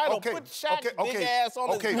to a title. Put Shaq's big ass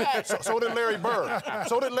on his back. So did Larry Bird.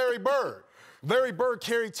 So did Larry Bird. Larry Bird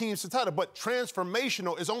carried teams to title, but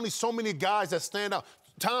transformational is only so many guys that stand out.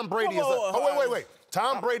 Tom Brady is like, wait.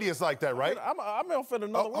 Tom Brady is like that, right? I'm going to fit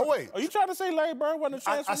another word. Wait. Are you trying to say Larry Bird wasn't a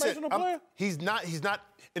transformational player? He's not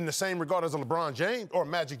in the same regard as a LeBron James or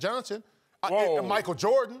Magic Johnson. Michael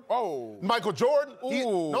Jordan. Michael Jordan.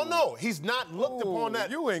 He's not looked upon that.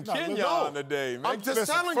 You in Kenyon today, man. I'm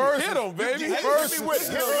just telling you. Hit him, baby. Hit me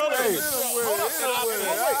with it.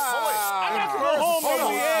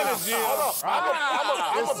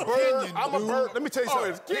 I'm a bird. Let me tell you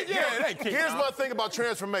something. Here's my thing about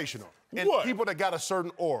transformational. And people that got a certain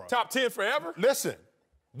aura. Top 10 forever? Listen.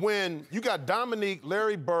 When you got Dominique,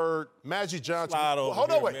 Larry Bird, Magic Johnson,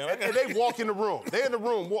 and they walk in the room. They're in the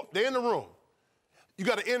room. You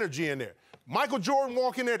got an energy in there. Michael Jordan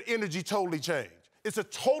walk in there, the energy totally changed. It's a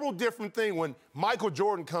total different thing when Michael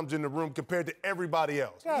Jordan comes in the room compared to everybody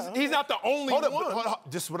else. He's not the only one. Hold up.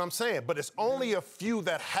 This is what I'm saying. But it's only a few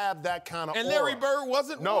that have that kind of aura. And Larry Bird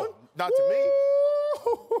wasn't one? No, not to me.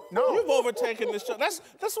 No. You've overtaken this show. That's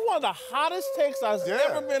one of the hottest takes I've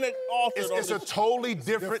ever been authored on. It's a totally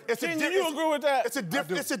different. Do you agree with that?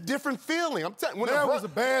 It's a different feeling. I'm telling you. Larry was a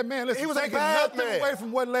bad man. Listen, he was taking a bad nothing man. away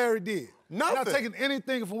from what Larry did. Nothing. Not taking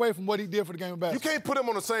anything away from what he did for the game of basketball. You can't put him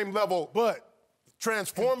on the same level, but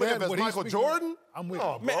transformative as Michael Jordan. I'm with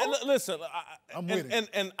you. Man, listen, I'm with you.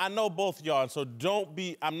 And I know both of y'all, so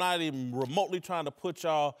I'm not even remotely trying to put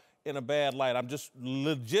y'all in a bad light. I'm just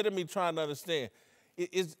legitimately trying to understand.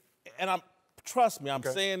 Trust me, I'm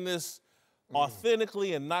saying this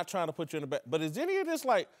authentically and not trying to put you in a bad. But is any of this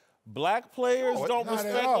like black players don't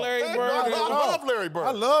respect Larry Bird? I love Larry Bird.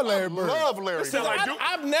 I love Larry Bird. Listen,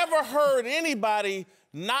 I've never heard anybody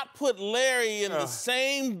not put Larry in the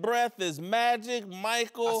same breath as Magic,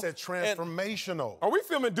 Michael. I said transformational. Are we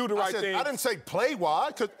filming Do the Right Thing? I didn't say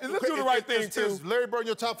play-wise. Let's do the right thing, too. Is Larry Bird in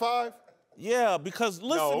your top 5? Yeah, because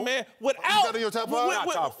listen, man, without that in your top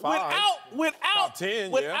 5? Top 5. Top 10,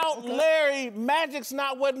 without Larry, Magic's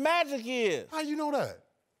not what Magic is. How you know that?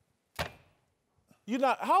 You're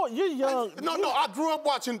young. No, I grew up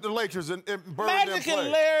watching the Lakers and Bird Magic and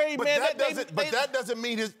and Larry, but man. That doesn't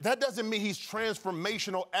mean he's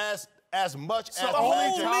transformational as much as the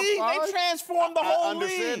whole league. They transformed the whole league. I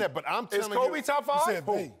understand that, but I'm telling you. Is Kobe top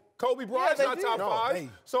 5? Kobe Bryant's not top 5.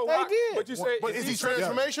 So they did. But you say, but is he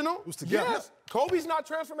transformational? Yes. Kobe's not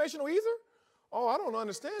transformational either? Oh, I don't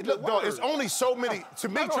understand. Look, no, it's only so many. To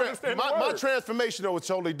me, my transformational is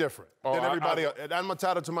totally different than everybody else. I'm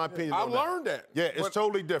entitled to my opinion. I learned that. Yeah, it's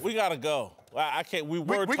totally different. We gotta go. I can't. We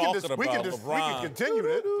were talking about LeBron. We can continue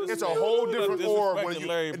it. It's a whole different aura when you.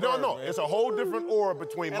 It's a whole different aura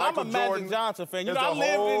between Michael Jordan. I'm a Magic Johnson fan. You know, I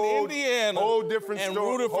lived in Indiana. Whole different and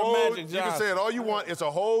story. rooted for Magic Johnson. You can say it all you want. It's a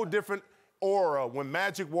whole different aura when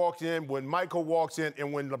Magic walks in, when Michael walks in,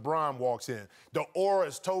 and when LeBron walks in. The aura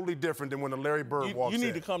is totally different than when the Larry Bird walks in. You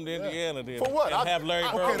need to come to Indiana then. For what? And have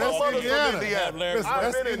Larry Bird walk in. Indiana.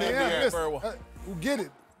 I've been in Indiana. We'll get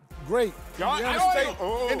it. Great.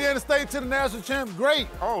 Indiana State to the national champ. Great.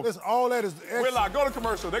 Listen, all that is excellent. Whitlock, go to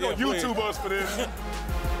commercial. They're going to YouTube us for this.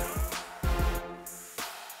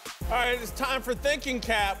 All right, it's time for Thinking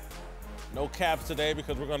Cap. No caps today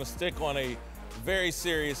because we're going to stick on a very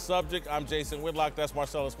serious subject. I'm Jason Whitlock. That's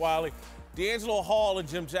Marcellus Wiley. D'Angelo Hall and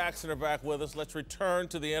Jim Jackson are back with us. Let's return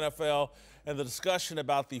to the NFL and the discussion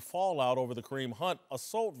about the fallout over the Kareem Hunt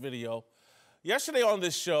assault video. Yesterday on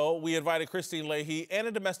this show, we invited Christine Leahy and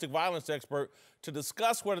a domestic violence expert to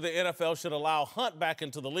discuss whether the NFL should allow Hunt back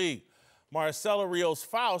into the league. Marcella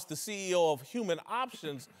Rios-Faust, the CEO of Human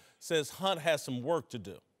Options, says Hunt has some work to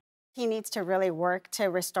do. He needs to really work to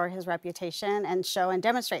restore his reputation and show and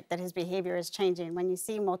demonstrate that his behavior is changing. When you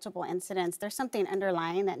see multiple incidents, there's something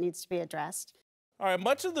underlying that needs to be addressed. All right,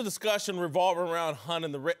 much of the discussion revolving around Hunt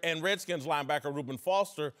and Redskins linebacker Reuben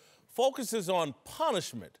Foster focuses on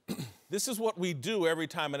punishment. This is what we do every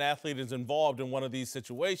time an athlete is involved in one of these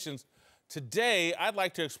situations. Today, I'd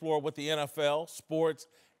like to explore what the NFL, sports,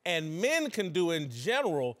 and men can do in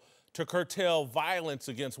general to curtail violence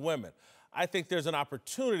against women. I think there's an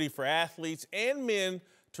opportunity for athletes and men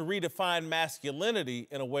to redefine masculinity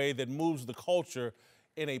in a way that moves the culture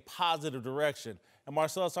in a positive direction. And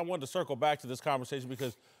Marcellus, I wanted to circle back to this conversation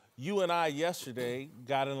because you and I yesterday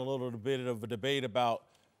got in a little bit of a debate about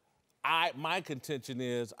my contention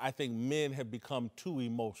is I think men have become too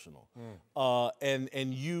emotional.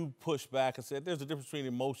 And you pushed back and said there's a difference between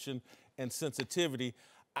emotion and sensitivity.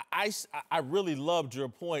 I really loved your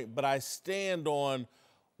point, but I stand on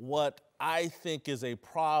what I think is a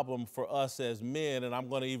problem for us as men, and I'm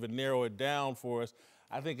going to even narrow it down for us.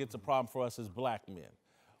 I think it's a problem for us as black men.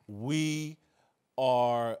 We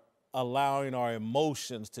are allowing our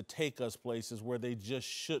emotions to take us places where they just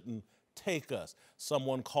shouldn't take us.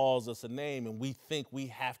 Someone calls us a name and we think we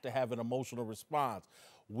have to have an emotional response.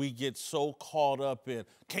 We get so caught up in,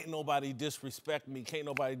 can't nobody disrespect me,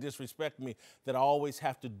 that I always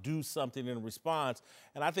have to do something in response.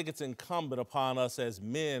 And I think it's incumbent upon us as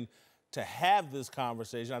men to have this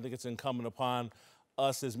conversation. I think it's incumbent upon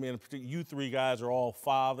us as men, you three guys are all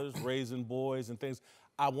fathers, raising boys and things.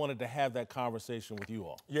 I wanted to have that conversation with you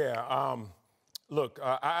all. Yeah, look,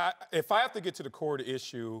 if I have to get to the core of the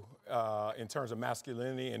issue in terms of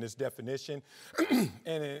masculinity and its definition,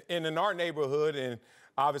 and in our neighborhood and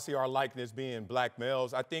obviously our likeness being black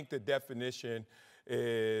males, I think the definition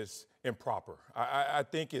is improper. I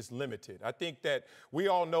think it's limited. I think that we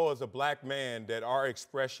all know as a black man that our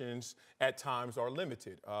expressions at times are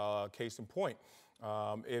limited. Case in point,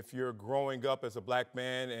 if you're growing up as a black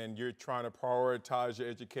man and you're trying to prioritize your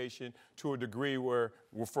education to a degree where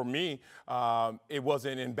for me, it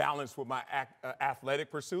wasn't in balance with my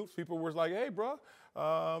athletic pursuits, people were like, hey, bro.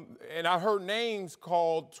 And I heard names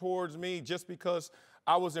called towards me just because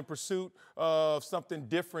I was in pursuit of something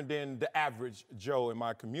different than the average Joe in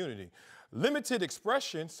my community. Limited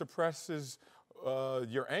expression suppresses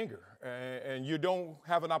your anger, and you don't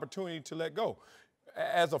have an opportunity to let go.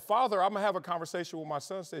 As a father, I'm gonna have a conversation with my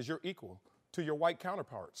son says you're equal to your white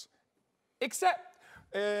counterparts, except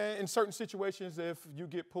in certain situations if you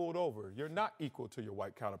get pulled over, you're not equal to your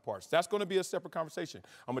white counterparts. That's gonna be a separate conversation.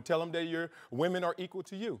 I'm gonna tell them that your women are equal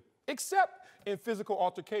to you, except in physical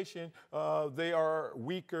altercation, they are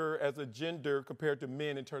weaker as a gender compared to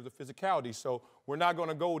men in terms of physicality. So we're not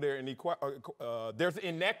gonna go there in there's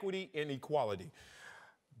inequity in equality.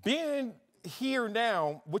 Being here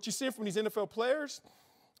now, what you're seeing from these NFL players,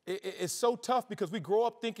 it's so tough because we grow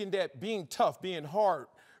up thinking that being tough, being hard,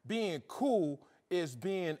 being cool is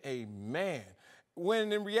being a man.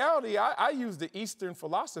 When in reality, I use the Eastern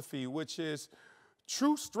philosophy, which is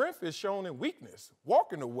true strength is shown in weakness,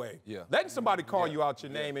 walking away, letting somebody call you out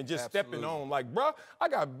your name and just stepping on like, bruh, I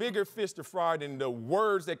got bigger fish to fry than the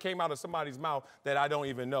words that came out of somebody's mouth that I don't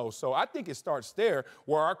even know. So I think it starts there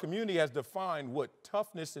where our community has defined what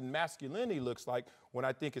toughness and masculinity looks like when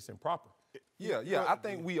I think it's improper. Yeah, I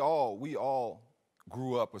think we all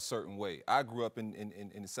grew up a certain way. I grew up in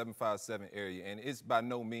the 757 area, and it's by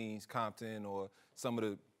no means Compton or some of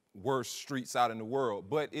the worst streets out in the world,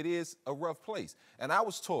 but it is a rough place. And I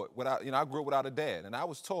was taught, I grew up without a dad, and I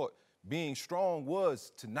was taught being strong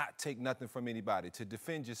was to not take nothing from anybody, to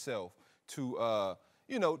defend yourself, to,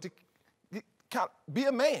 to be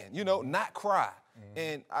a man, not cry.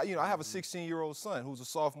 And, I have a 16-year-old son who's a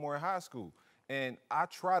sophomore in high school, and I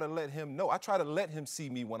try to let him know, I try to let him see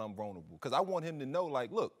me when I'm vulnerable, because I want him to know,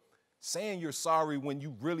 like, look, saying you're sorry when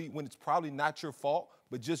it's probably not your fault,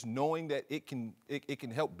 but just knowing that it can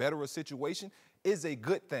help better a situation is a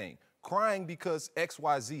good thing. Crying because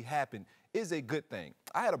XYZ happened is a good thing.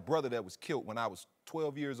 I had a brother that was killed when I was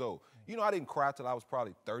 12 years old. I didn't cry till I was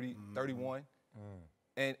probably 30, 31.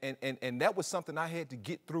 And that was something I had to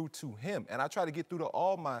get through to him. And I try to get through to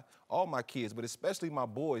all my kids, but especially my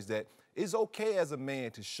boys, that it's okay as a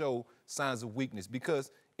man to show signs of weakness,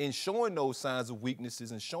 because in showing those signs of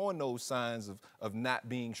weaknesses and showing those signs of not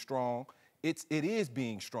being strong, it is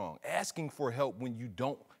being strong. Asking for help when you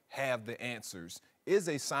don't have the answers is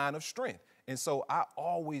a sign of strength. And so I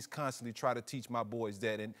always constantly try to teach my boys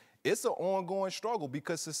that. And it's an ongoing struggle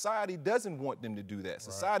because society doesn't want them to do that.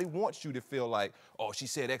 Society wants you to feel like, oh, she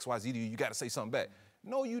said X, Y, Z to you, you got to say something back.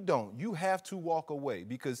 No, you don't. You have to walk away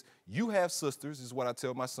because you have sisters, is what I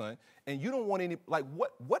tell my son, and you don't want any, like,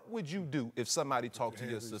 what would you do if somebody talked to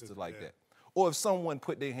your sister like that? Or if someone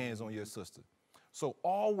put their hands on your sister? So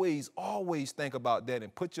always, always think about that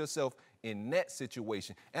and put yourself in that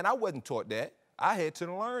situation. And I wasn't taught that. I had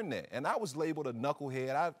to learn that. And I was labeled a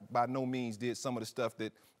knucklehead. I by no means did some of the stuff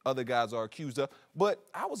that other guys are accused of. But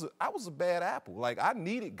I was a bad apple. Like, I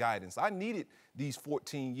needed guidance. I needed these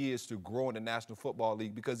 14 years to grow in the National Football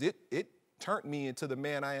League because it turned me into the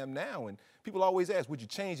man I am now. And people always ask, would you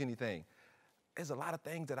change anything? There's a lot of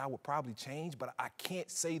things that I would probably change, but I can't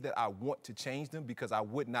say that I want to change them because I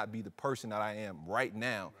would not be the person that I am right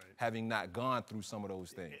now, having not gone through some of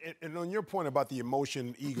those things. And on your point about the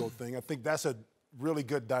emotion ego thing, I think that's a really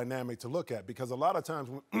good dynamic to look at because a lot of times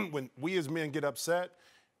when we as men get upset,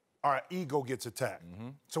 our ego gets attacked.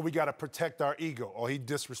 So we got to protect our ego, or he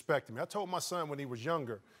disrespected me. I told my son when he was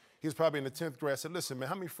younger, he was probably in the 10th grade, I said, listen, man,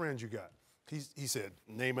 how many friends you got? He said,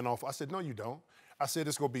 naming off. I said, no, you don't. I said,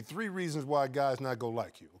 it's going to be 3 reasons why a guy's not going to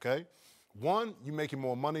like you, okay? 1, you making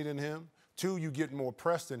more money than him. 2, you getting more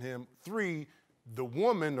press than him. 3, the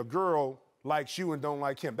woman, the girl, likes you and don't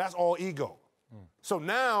like him. That's all ego. So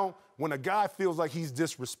now, when a guy feels like he's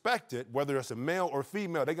disrespected, whether it's a male or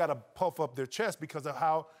female, they got to puff up their chest because of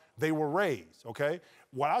how they were raised, okay?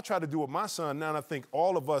 What I try to do with my son now, and I think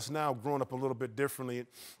all of us now growing up a little bit differently,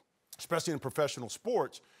 especially in professional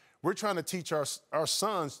sports, we're trying to teach our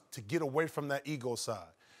sons to get away from that ego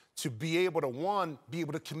side, to be able to, be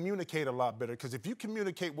able to communicate a lot better. Because if you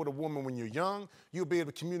communicate with a woman when you're young, you'll be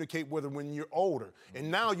able to communicate with her when you're older.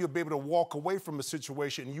 And now you'll be able to walk away from a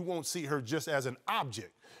situation and you won't see her just as an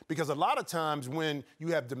object. Because a lot of times when you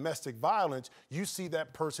have domestic violence, you see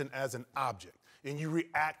that person as an object and you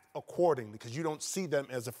react accordingly because you don't see them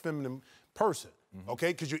as a feminine person. Okay,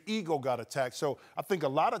 because your ego got attacked. So I think a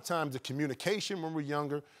lot of times the communication when we're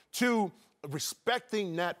younger, 2,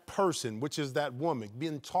 respecting that person, which is that woman,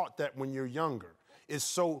 being taught that when you're younger is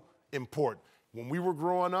so important. When we were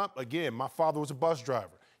growing up, again, my father was a bus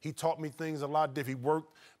driver. He taught me things a lot different. He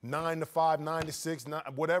worked 9 to 5, 9 to 6,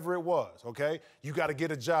 whatever it was, okay? You got to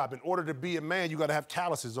get a job. In order to be a man, you got to have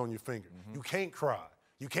calluses on your finger. You can't cry.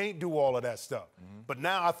 You can't do all of that stuff. But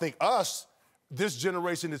now I think this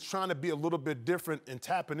generation is trying to be a little bit different and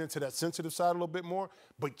tapping into that sensitive side a little bit more,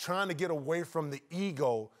 but trying to get away from the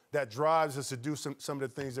ego that drives us to do some of the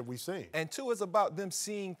things that we've seen. And 2, it's about them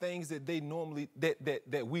seeing things that they normally,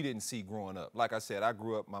 that we didn't see growing up. Like I said, I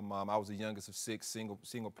grew up, my mom, I was the youngest of 6,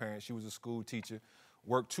 single parent. She was a school teacher,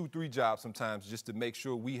 worked 2, 3 jobs sometimes just to make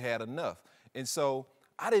sure we had enough. And so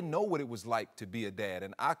I didn't know what it was like to be a dad.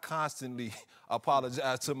 And I constantly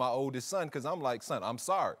apologize to my oldest son because I'm like, son, I'm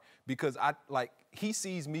sorry. Because he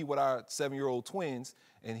sees me with our 7-year-old twins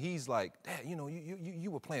and he's like, Dad, you know,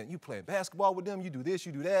 you playing basketball with them, you do this,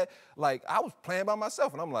 you do that. Like, I was playing by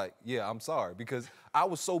myself and I'm like, yeah, I'm sorry. Because I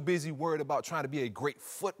was so busy worried about trying to be a great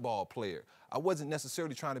football player. I wasn't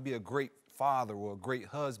necessarily trying to be a great father or a great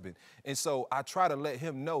husband. And so I try to let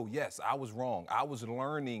him know, yes, I was wrong. I was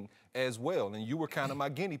learning as well. And you were kind of my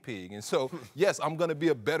guinea pig. And so, yes, I'm going to be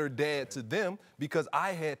a better dad to them because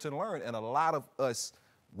I had to learn. And a lot of us,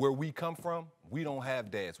 where we come from, we don't have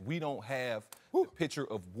dads. We don't have the picture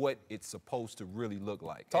of what it's supposed to really look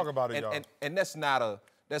like. Talk about it, y'all. And that's not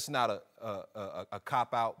a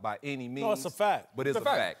cop-out by any means. No, it's a fact. But it's a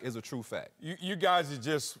fact. It's a true fact. You guys have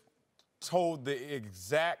just told the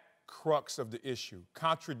exact crux of the issue,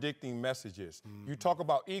 contradicting messages. You talk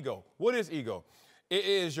about ego. What is ego? It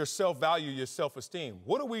is your self-value, your self-esteem.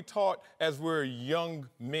 What are we taught as we're young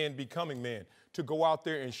men becoming men? To go out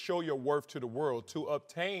there and show your worth to the world, to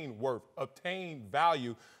obtain worth, obtain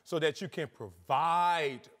value so that you can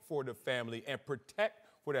provide for the family and protect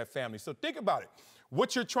for that family. So think about it.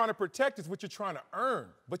 What you're trying to protect is what you're trying to earn,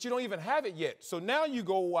 but you don't even have it yet. So now you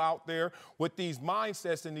go out there with these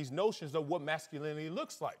mindsets and these notions of what masculinity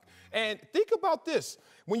looks like. And think about this.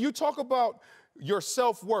 When you talk about your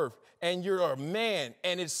self-worth and you're a man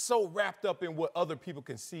and it's so wrapped up in what other people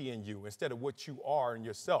can see in you instead of what you are in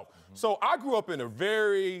yourself. So I grew up in a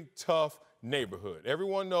very tough neighborhood.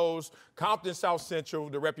 Everyone knows Compton, South Central,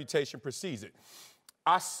 the reputation precedes it.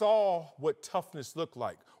 I saw what toughness looked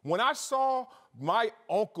like. When I saw my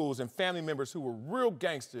uncles and family members who were real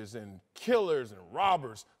gangsters and killers and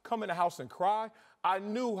robbers come in the house and cry, I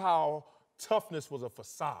knew how toughness was a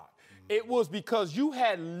facade. It was because you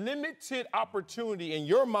had limited opportunity in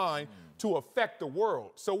your mind to affect the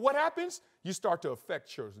world. So what happens? You start to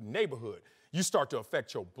affect your neighborhood. You start to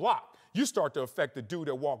affect your block. You start to affect the dude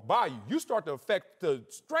that walked by you. You start to affect the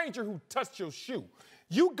stranger who touched your shoe.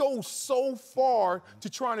 You go so far to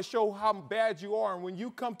trying to show how bad you are. And when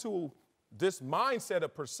you come to this mindset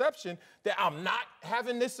of perception that I'm not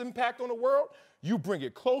having this impact on the world, you bring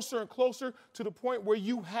it closer and closer to the point where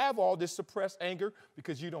you have all this suppressed anger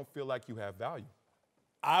because you don't feel like you have value.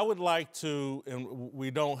 I would like to, and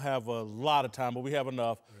we don't have a lot of time, but we have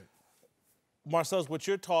enough. Right. Marcellus, what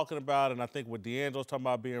you're talking about, and I think what D'Angelo's talking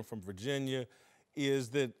about being from Virginia, is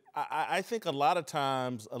that I think a lot of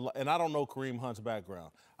times, and I don't know Kareem Hunt's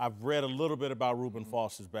background. I've read a little bit about Reuben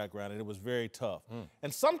Foster's background, and it was very tough.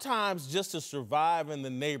 And sometimes just to survive in the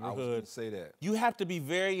neighborhood, I was gonna say that. You have to be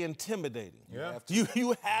very intimidating. Yeah.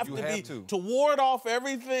 You have to ward off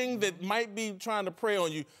everything that might be trying to prey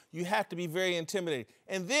on you. You have to be very intimidating.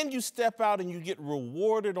 And then you step out and you get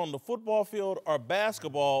rewarded on the football field or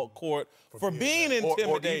basketball court for being intimidating.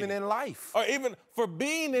 Or even in life. Or even for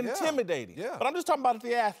being intimidating. Yeah. But I'm just talking about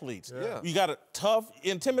the athletes. Yeah. You got a tough,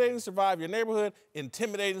 intimidating to survive your neighborhood,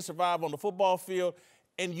 intimidating to survive on the football field.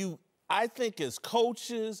 And I think as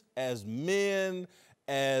coaches, as men,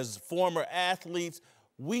 as former athletes,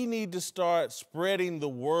 we need to start spreading the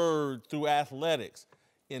word through athletics.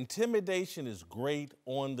 Intimidation is great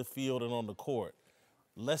on the field and on the court.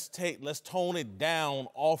 Let's tone it down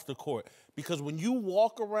off the court. Because when you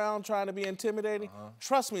walk around trying to be intimidating,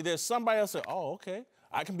 trust me, there's somebody else that, oh, okay,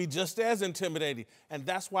 I can be just as intimidating. And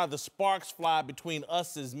that's why the sparks fly between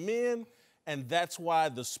us as men, and that's why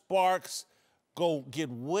the sparks get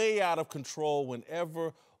way out of control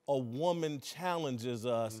whenever a woman challenges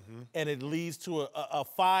us, and it leads to a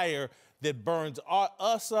fire that burns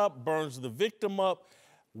us up, burns the victim up.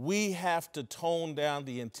 We have to tone down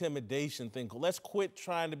the intimidation thing. Let's quit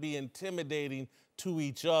trying to be intimidating to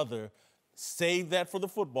each other. Save that for the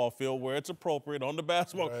football field where it's appropriate, on the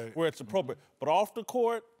basketball where it's appropriate. But off the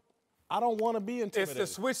court, I don't want to be intimidated.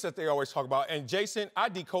 It's the switch that they always talk about. And Jason, I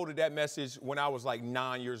decoded that message when I was like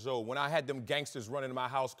 9 years old, when I had them gangsters running in my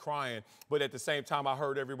house crying, but at the same time I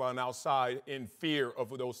heard everyone outside in fear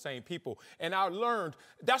of those same people. And I learned,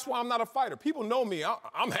 that's why I'm not a fighter. People know me,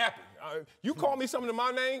 I'm happy. You call me something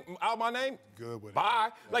out my name, good with bye.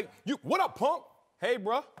 it. Like, what up, punk? Hey,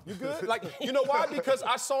 bro, you good? Like, you know why? Because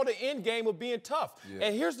I saw the end game of being tough. Yeah.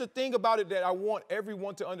 And here's the thing about it that I want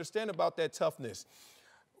everyone to understand about that toughness.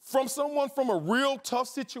 From someone from a real tough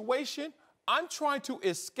situation, I'm trying to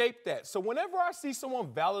escape that. So whenever I see someone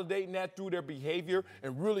validating that through their behavior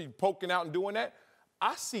and really poking out and doing that,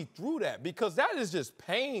 I see through that because that is just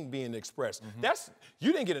pain being expressed.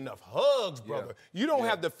 You didn't get enough hugs, brother. You don't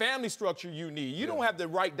have the family structure you need. You don't have the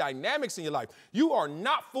right dynamics in your life. You are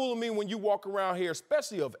not fooling me when you walk around here,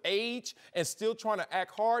 especially of age and still trying to act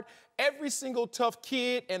hard. Every single tough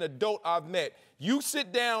kid and adult I've met, you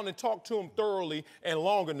sit down and talk to them thoroughly and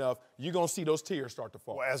long enough, you're going to see those tears start to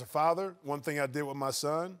fall. Well, as a father, one thing I did with my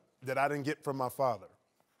son that I didn't get from my father,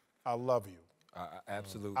 I love you.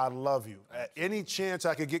 Absolutely. I love you. Absolutely. At any chance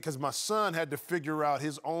I could get, because my son had to figure out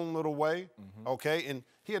his own little way, okay? And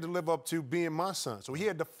he had to live up to being my son. So he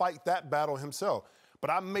had to fight that battle himself. But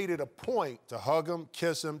I made it a point to hug him,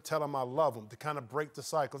 kiss him, tell him I love him, to kind of break the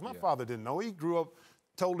cycles. My father didn't know. He grew up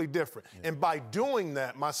totally different. And by doing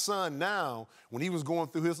that, my son now, when he was going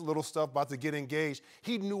through his little stuff, about to get engaged,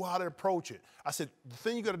 he knew how to approach it. I said, the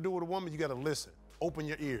thing you got to do with a woman, you got to listen. Open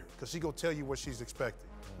your ear, because she's going to tell you what she's expecting.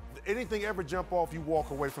 Anything ever jump off, you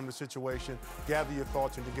walk away from the situation, gather your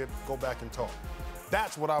thoughts, and go back and talk.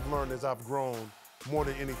 That's what I've learned as I've grown more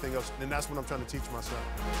than anything else, and that's what I'm trying to teach my son.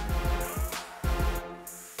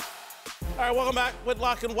 All right, welcome back.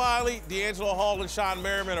 Whitlock and Wiley, D'Angelo Hall and Sean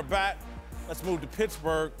Merriman are back. Let's move to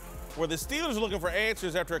Pittsburgh, where the Steelers are looking for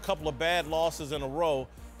answers after a couple of bad losses in a row.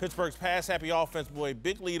 Pittsburgh's pass-happy offense blew a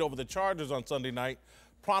big lead over the Chargers on Sunday night,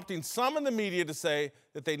 prompting some in the media to say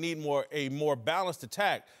that they need a more balanced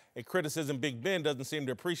attack, a criticism Big Ben doesn't seem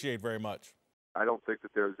to appreciate very much. I don't think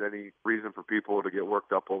that there's any reason for people to get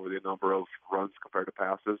worked up over the number of runs compared to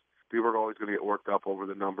passes. People are always going to get worked up over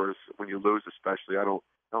the numbers when you lose, especially. I don't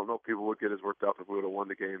know if people would get as worked up if we would have won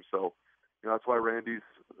the game. So, that's why Randy's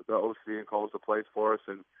the OC and calls the plays for us,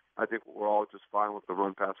 and I think we're all just fine with the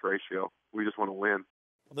run-pass ratio. We just want to win.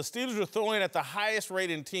 The Steelers are throwing at the highest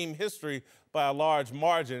rate in team history by a large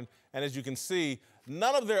margin, and as you can see,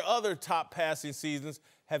 none of their other top passing seasons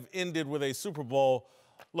have ended with a Super Bowl.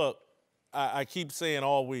 Look, I keep saying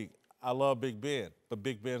all week, I love Big Ben, but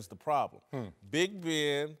Big Ben's the problem. Big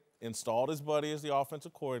Ben installed his buddy as the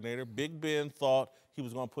offensive coordinator. Big Ben thought he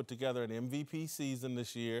was going to put together an MVP season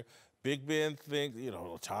this year. Big Ben thinks,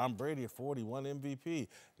 Tom Brady at 41 MVP.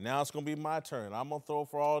 Now it's going to be my turn. I'm going to throw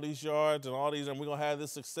for all these yards and we're going to have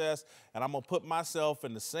this success, and I'm going to put myself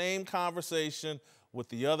in the same conversation with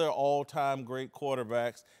the other all-time great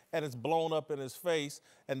quarterbacks, and it's blown up in his face,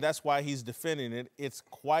 and that's why he's defending it. It's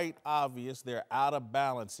quite obvious they're out of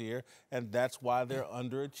balance here, and that's why they're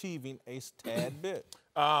underachieving a tad bit.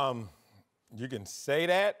 You can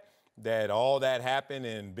say that all that happened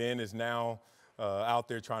and Ben is now out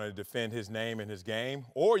there trying to defend his name and his game,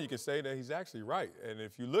 or you can say that he's actually right. And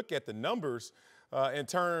if you look at the numbers in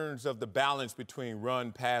terms of the balance between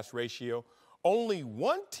run-pass ratio, only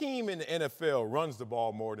one team in the NFL runs the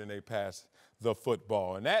ball more than they pass the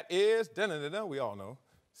football, and that is, we all know,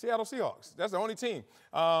 Seattle Seahawks. That's the only team.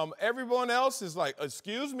 Everyone else is like,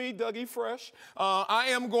 excuse me, Dougie Fresh, I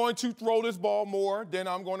am going to throw this ball more than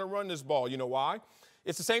I'm going to run this ball. You know why?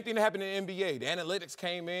 It's the same thing that happened in the NBA. The analytics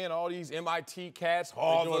came in, all these MIT cats,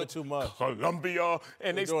 They're doing it too much. Columbia,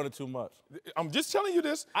 and They're doing it too much. I'm just telling you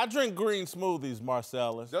this. I drink green smoothies,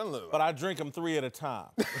 Marcellus, but I drink them 3 at a time.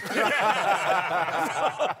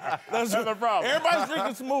 That's the problem. Everybody's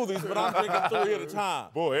drinking smoothies, but I'm drinking 3 at a time.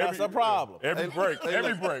 Boy, that's a problem. Every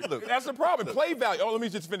break. Look, that's the problem. Play value. Oh, let me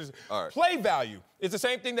just finish. All right. Play value. It's the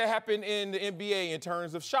same thing that happened in the NBA in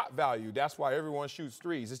terms of shot value. That's why everyone shoots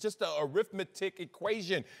threes. It's just an arithmetic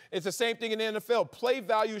equation. It's the same thing in the NFL. Play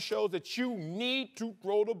value shows that you need to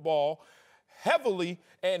throw the ball heavily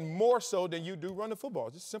and more so than you do run the football.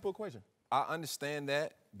 It's just a simple equation. I understand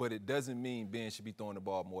that, but it doesn't mean Ben should be throwing the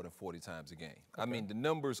ball more than 40 times a game. Okay. I mean, the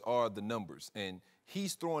numbers are the numbers, and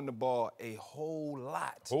he's throwing the ball a whole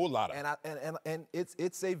lot. Whole lot of and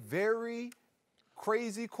it's a very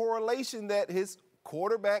crazy correlation that his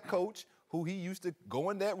quarterback coach, who he used to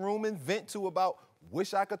go in that room and vent to about,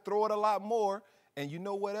 wish I could throw it a lot more. And you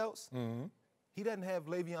know what else? Mm-hmm. He doesn't have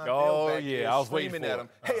Le'Veon Bell back there screaming at him,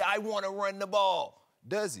 hey, I want to run the ball.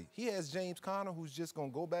 Does he? He has James Conner, who's just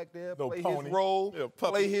going to go back there, play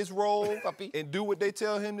his role, and do what they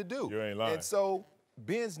tell him to do. You ain't lying. And so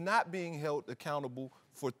Ben's not being held accountable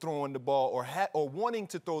for throwing the ball or wanting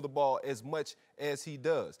to throw the ball as much as he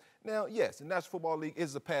does. Now, yes, the National Football League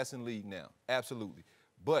is a passing league now, absolutely.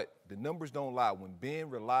 But the numbers don't lie. When Ben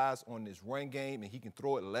relies on this run game and he can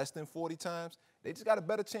throw it less than 40 times, they just got a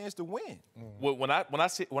better chance to win. Well, when I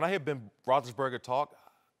hear Ben Roethlisberger talk,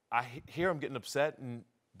 I hear him getting upset, and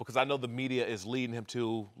because I know the media is leading him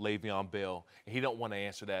to Le'Veon Bell, and he don't want to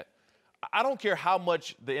answer that. I don't care how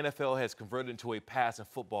much the NFL has converted into a passing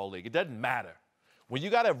football league. It doesn't matter. When you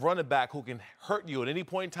got a running back who can hurt you at any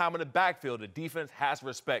point in time in the backfield, the defense has to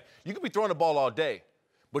respect. You can be throwing the ball all day,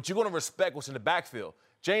 but you're going to respect what's in the backfield.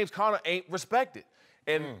 James Conner ain't respected.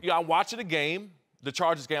 And I'm watching the game, the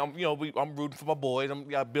Chargers game. I'm rooting for my boys. I'm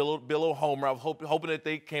Bill Homer. I was hoping that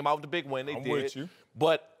they came out with a big win. They did. I'm with you.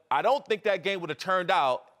 But I don't think that game would have turned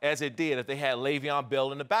out as it did if they had Le'Veon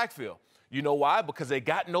Bell in the backfield. You know why? Because they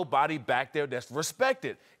got nobody back there that's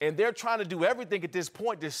respected. And they're trying to do everything at this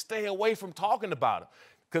point to stay away from talking about him.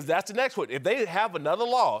 Because that's the next one. If they have another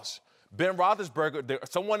loss, Ben Roethlisberger,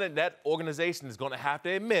 someone in that organization is going to have to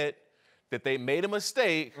admit that they made a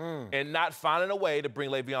mistake and not finding a way to bring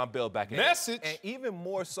Le'Veon Bell back in. Message. And even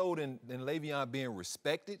more so than Le'Veon being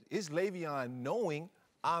respected is Le'Veon knowing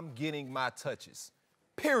I'm getting my touches.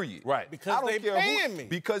 Period. Right. Because they paying me.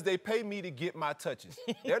 Because they pay me to get my touches.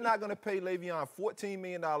 They're not going to pay Le'Veon $14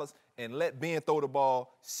 million and let Ben throw the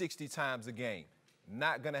ball 60 times a game.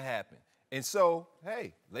 Not going to happen. And so,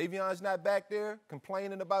 hey, Le'Veon's not back there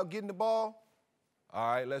complaining about getting the ball. All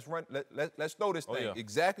right, let's run. Let's throw this thing.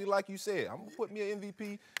 Exactly like you said. I'm gonna put me an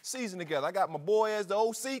MVP season together. I got my boy as the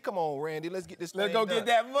OC. Come on, Randy. Let's get this thing Let's go done. get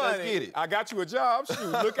that money. Let's get it. I got you a job. Shoot,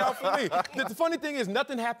 look out for me. The funny thing is,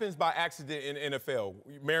 nothing happens by accident in NFL.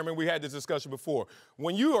 Merriman, we had this discussion before.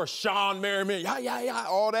 When you are Sean Merriman,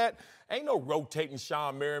 all that, ain't no rotating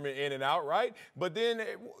Sean Merriman in and out, right? But then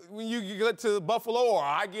when you get to Buffalo or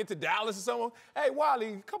I get to Dallas or someone, hey,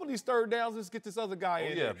 Wiley, a couple of these third downs, let's get this other guy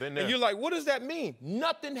in there. Been there. And you're like, what does that mean?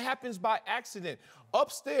 Nothing happens by accident.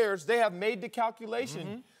 Upstairs, they have made the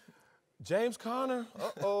calculation. James Conner,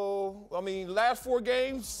 I mean, last 4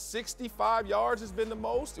 games, 65 yards has been the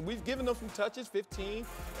most. We've given them some touches, 15,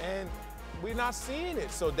 and we're not seeing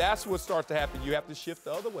it. So that's what starts to happen. You have to shift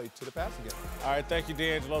the other way to the passing game. All right, thank you,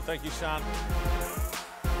 D'Angelo. Thank you, Sean.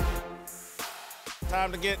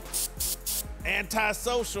 Time to get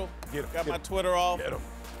antisocial. Got my Twitter off. Get 'em.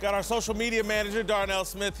 Got our social media manager, Darnell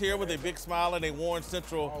Smith, here with a big smile and a Warren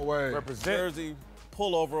Central jersey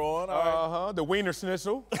pullover on. All right. The Wiener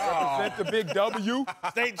Schnitzel. Represent the big W.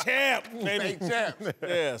 State champ, baby. State champs.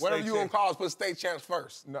 Yeah, Whatever state you gonna champ. call us, put state champs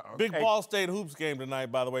first. No. Big Ball State hoops game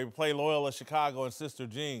tonight, by the way. We play Loyola Chicago and Sister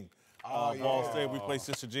Jean. Ball State, we play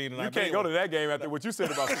Sister Jean. And You can't go to that game after what you said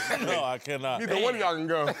about No, I cannot. Neither one of y'all can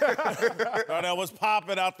go. Darnell was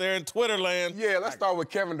popping out there in Twitter land. Yeah, let's start with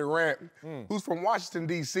Kevin Durant, who's from Washington,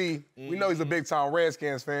 D.C. We know he's a big-time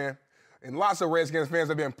Redskins fan. And lots of Redskins fans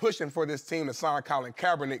have been pushing for this team to sign Colin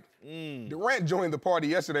Kaepernick. Durant joined the party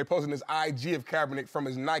yesterday, posting his IG of Kaepernick from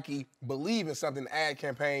his Nike Believe in Something ad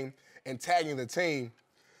campaign and tagging the team.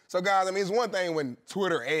 So, guys, I mean, it's one thing when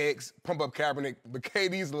Twitter eggs pump up Kaepernick, but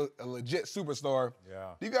KD's a legit superstar. Yeah.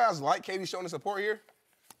 Do you guys like KD showing the support here?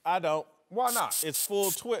 I don't. Why not? It's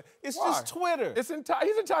full Twitter. It's Why? just Twitter. He's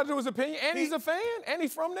entitled to his opinion, and he's a fan, and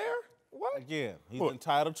he's from there. What? Again, he's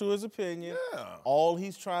entitled to his opinion. Yeah. All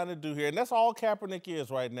he's trying to do here, and that's all Kaepernick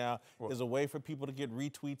is right now, is a way for people to get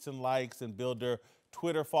retweets and likes and build their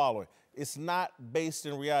Twitter following. It's not based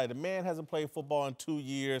in reality. The man hasn't played football in 2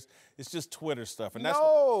 years. It's just Twitter stuff. And that's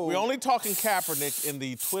we're only talking Kaepernick in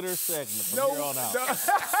the Twitter segment from here on out.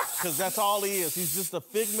 Because that's all he is. He's just a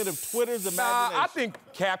figment of Twitter's imagination. I think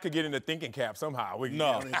Cap could get into thinking cap somehow. We can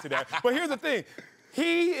get into that. But here's the thing.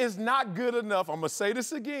 He is not good enough, I'm going to say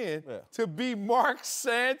this again, to be Mark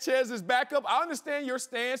Sanchez's backup. I understand your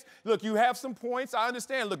stance. Look, you have some points. I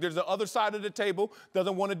understand. Look, there's the other side of the table,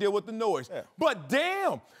 doesn't want to deal with the noise. But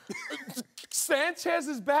damn,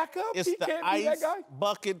 Sanchez's backup? It's he the can't ice be that guy?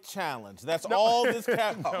 bucket challenge. That's all this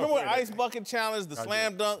Remember when ice bucket challenge, the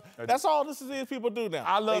slam dunk? That's all this is people do now.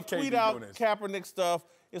 I love They tweet KD out doing this. Kaepernick stuff.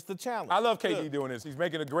 It's the challenge. I love KD doing this. He's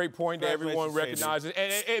making a great point that everyone recognizes.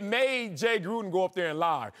 And it made Jay Gruden go up there and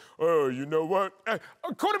lie. Oh, you know what? A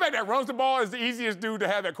quarterback that runs the ball is the easiest dude to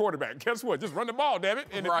have at quarterback. Guess what? Just run the ball, damn it.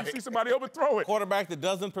 And if you see somebody overthrow it. Quarterback that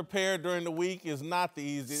doesn't prepare during the week is not the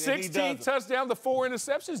easiest. 16 touchdowns to 4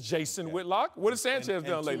 interceptions. Jason Whitlock. What has Sanchez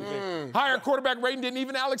done lately? Higher quarterback rating than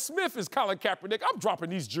even Alex Smith is Colin Kaepernick. I'm dropping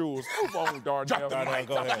these jewels. Move on, Darnell.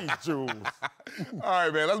 Go ahead. These jewels. All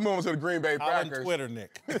right, man. Let's move on to the Green Bay Packers. I'm Twitter,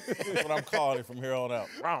 Nick. That's what I'm calling it from here on out.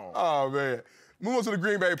 Oh, man. Move on to the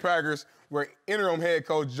Green Bay Packers, where interim head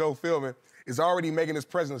coach Joe Philbin is already making his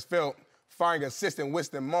presence felt, firing assistant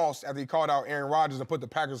Winston Moss after he called out Aaron Rodgers and put the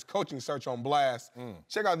Packers coaching search on blast.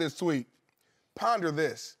 Check out this tweet. Ponder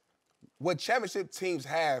this. What championship teams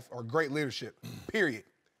have are great leadership, period.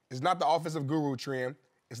 It's not the offensive guru trend.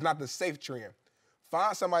 It's not the safe trend.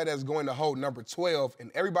 Find somebody that's going to hold number 12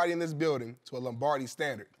 and everybody in this building to a Lombardi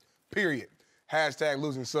standard, period. Hashtag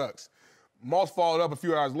losing sucks. Moss followed up a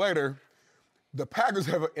few hours later. The Packers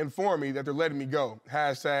have informed me that they're letting me go.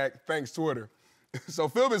 Hashtag thanks Twitter. So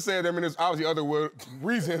Philbin said, I mean, there's obviously other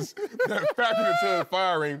reasons that factored into the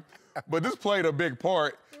firing, but this played a big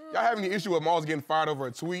part. Y'all have any issue with Moss getting fired over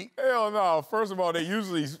a tweet? Hell no. First of all, they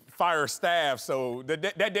usually fire staff, so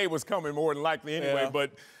that day was coming more than likely anyway.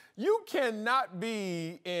 But you cannot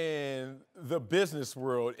be in the business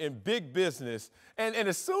world, in big business, and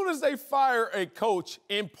as soon as they fire a coach,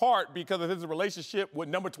 in part because of his relationship with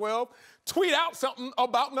number 12, tweet out something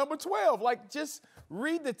about number 12. Like, just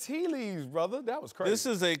read the tea leaves, brother. That was crazy. This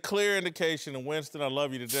is a clear indication, and Winston, I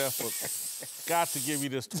love you to death, but got to give you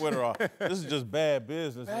this Twitter off. This is just bad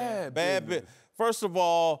business, man. Bad business. First of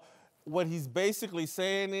all, what he's basically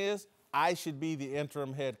saying is, I should be the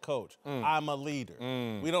interim head coach. I'm a leader.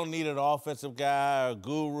 We don't need an offensive guy or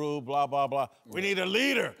guru, blah, blah, blah. We need a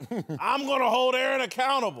leader. I'm going to hold Aaron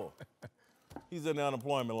accountable. He's in the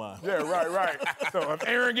unemployment line. Yeah, right. So if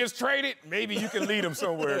Aaron gets traded, maybe you can lead him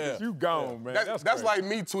somewhere because you gone, man. That's like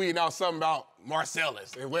me tweeting out something about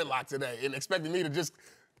Marcellus and Whitlock today and expecting me to just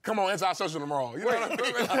come on Inside Social tomorrow. You know what I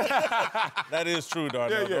mean? That is true,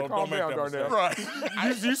 Darnell. Yeah, calm down, Darnell. Right.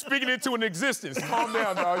 You speaking it to an existence. Calm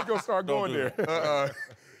down, dog. You're going to start going there.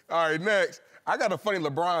 All right, next. I got a funny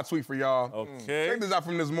LeBron tweet for y'all. Okay. Check this out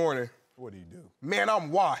from this morning. What do you do? Man, I'm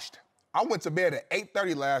washed. I went to bed at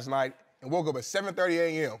 8:30 last night and woke up at 7:30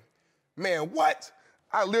 a.m. Man, what?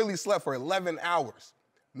 I literally slept for 11 hours.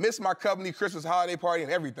 Missed my company Christmas holiday party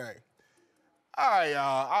and everything. All right,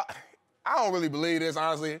 y'all. I don't really believe this,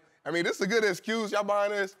 honestly. I mean, this is a good excuse. Y'all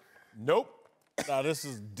buying this? Nope. Nah, this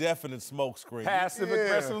is definite smokescreen.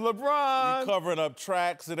 Passive-aggressive LeBron. You covering up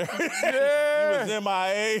tracks and everything. Yeah. You was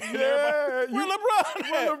MIA. Yeah. Where LeBron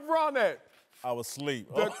at? Where LeBron at? I was asleep.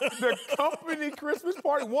 The company Christmas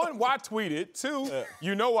party, one, why tweet it? Two,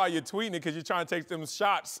 you know why you're tweeting it because you're trying to take them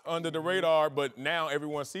shots under the radar, but now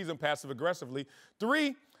everyone sees them passive-aggressively.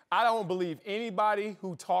 Three, I don't believe anybody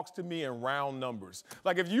who talks to me in round numbers.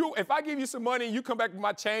 Like if I give you some money and you come back with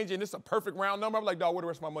my change and it's a perfect round number, I'm like, dog, where the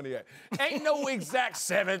rest of my money at? Ain't no exact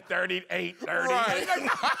 730, 830. Right.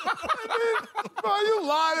 Bro, you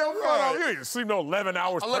lying up front. You ain't sleep no 11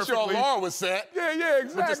 hours Unless perfectly. your alarm was set. Yeah,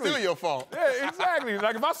 exactly. Which is still your fault. Yeah, exactly.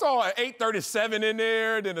 Like if I saw an 837 in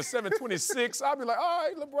there, then a 726, I'd be like, all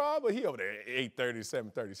right, LeBron, but he over there 830,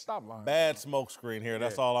 730. Stop lying. Bad smoke screen here.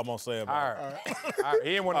 That's all I'm gonna say about it. All right. He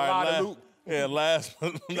didn't want to lie to Luke. Yeah, last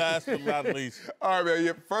but not least. All right, man.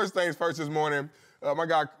 Yeah, first things first this morning, my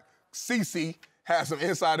guy CC has some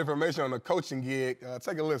inside information on the coaching gig.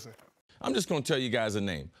 Take a listen. I'm just going to tell you guys a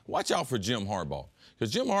name. Watch out for Jim Harbaugh,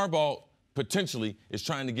 because Jim Harbaugh potentially is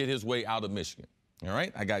trying to get his way out of Michigan. All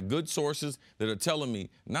right? I got good sources that are telling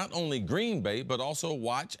me not only Green Bay, but also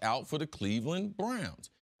watch out for the Cleveland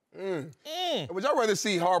Browns. Would y'all rather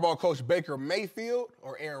see Harbaugh coach Baker Mayfield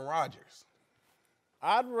or Aaron Rodgers?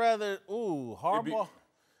 I'd rather, Harbaugh.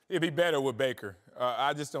 It'd be better with Baker.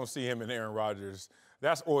 I just don't see him and Aaron Rodgers.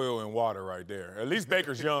 That's oil and water right there. At least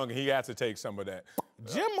Baker's young, and he has to take some of that.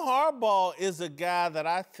 Jim Harbaugh is a guy that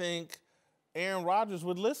I think Aaron Rodgers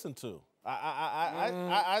would listen to.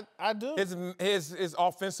 I do. His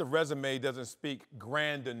offensive resume doesn't speak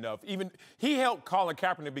grand enough. Even he helped Colin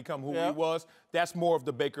Kaepernick become who he was. That's more of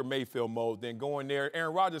the Baker Mayfield mode than going there.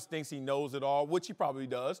 Aaron Rodgers thinks he knows it all, which he probably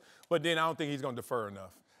does, but then I don't think he's going to defer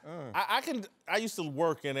enough. I used to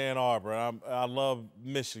work in Ann Arbor. I love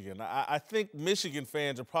Michigan. I think Michigan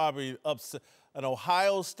fans are probably upset. An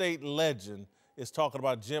Ohio State legend is talking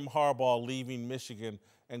about Jim Harbaugh leaving Michigan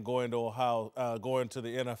and going to Ohio, going to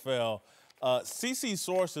the NFL. CC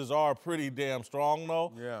sources are pretty damn strong,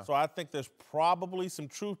 though. Yeah. So I think there's probably some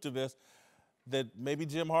truth to this, that maybe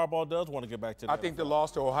Jim Harbaugh does want to get back to the NFL. I think the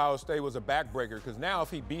loss to Ohio State was a backbreaker, because now if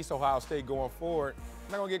he beats Ohio State going forward,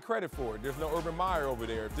 I'm not going to get credit for it. There's no Urban Meyer over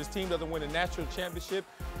there. If this team doesn't win a national championship,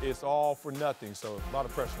 it's all for nothing. So a lot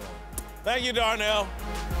of pressure on him. Thank you, Darnell.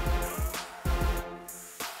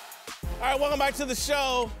 All right, welcome back to the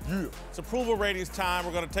show. Yeah. It's approval ratings time.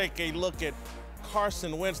 We're going to take a look at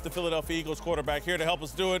Carson Wentz, the Philadelphia Eagles quarterback. Here to help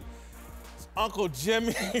us do it, it's Uncle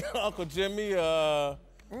Jimmy. Uncle Jimmy going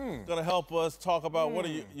to help us talk about what are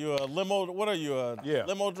you a limo? What are you,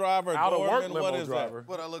 limo driver? Out of work limo what is driver. That?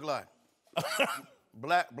 What I look like?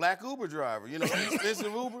 Black Uber driver. You know,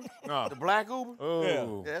 expensive Uber? No. The black Uber?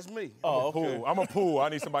 Oh. Yeah, that's me. Oh, okay. I'm a pool. I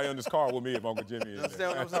need somebody in this car with me if Uncle Jimmy is Understand there.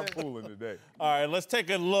 what I'm saying? I'm pooling today. All right, let's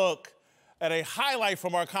take a look at a highlight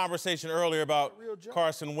from our conversation earlier about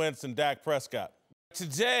Carson Wentz and Dak Prescott.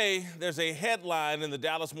 Today, there's a headline in the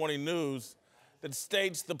Dallas Morning News that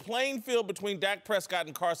states the playing field between Dak Prescott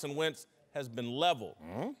and Carson Wentz has been leveled.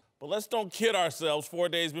 But let's don't kid ourselves. 4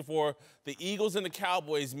 days before the Eagles and the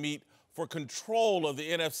Cowboys meet for control of the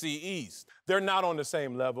NFC East. They're not on the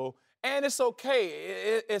same level, and it's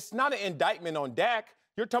okay. It's not an indictment on Dak.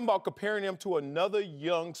 You're talking about comparing him to another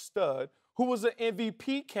young stud who was an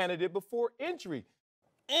MVP candidate before injury.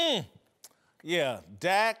 Yeah,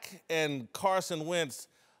 Dak and Carson Wentz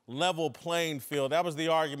level playing field. That was the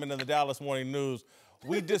argument in the Dallas Morning News.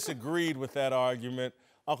 We disagreed with that argument.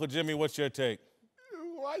 Uncle Jimmy, what's your take?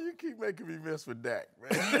 Why you keep making me mess with Dak,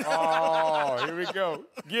 man? Oh, here we go.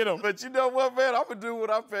 Get him. But you know what, man? I'm going to do what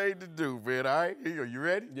I'm paid to do, man, all right? Here you go. You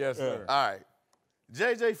ready? Yes, sir. All right.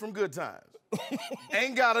 JJ from Good Times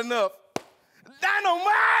ain't got enough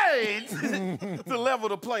dynamite to level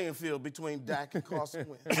the playing field between Dak and Carson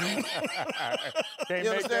Wentz. You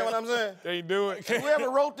understand what I'm saying? They do it. Whoever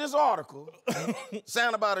wrote this article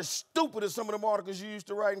sound about as stupid as some of them articles you used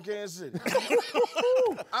to write in Kansas City.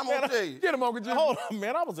 I'm going to tell you. Get him, Uncle Jimmy. Hold on,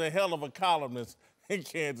 man. I was a hell of a columnist in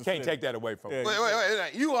Kansas City. Can't take that away from him.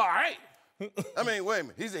 Wait. You all right? I mean, wait a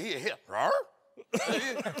minute. He a hip. You know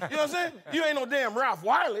what I'm saying? You ain't no damn Ralph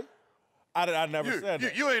Wiley. I never said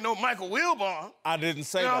that. You ain't no Michael Wilbon. I didn't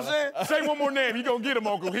say that. You know that. what I'm saying? Say one more name. He gonna get him,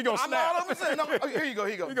 Uncle. He gonna snap. I'm saying, no, here you go.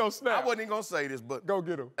 He gonna snap. I wasn't even gonna say this, but go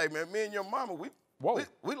get him. Hey, man, me and your mama, we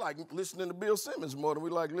like listening to Bill Simmons more than we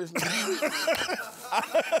like listening to you.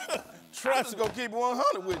 I'm just gonna keep it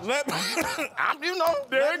 100 with you. You know.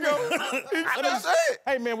 There you go. I just say it.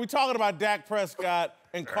 Hey, man, we talking about Dak Prescott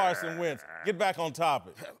and Carson Wentz. Get back on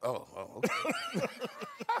topic. Okay.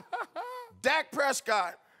 Dak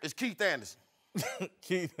Prescott is Keith Anderson.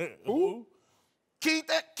 Keith, who? Keith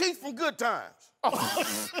from Good Times.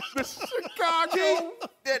 The Chicago. Keith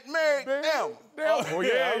that married Thelma. Oh,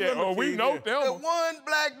 yeah. Oh, we know Thelma. The one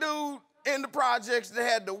black dude in the projects that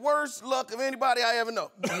had the worst luck of anybody I ever know.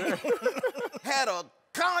 Had a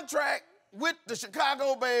contract with the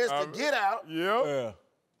Chicago Bears to get out. Yep. Yeah.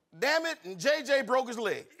 Damn it, and JJ broke his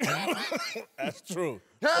leg. That's true.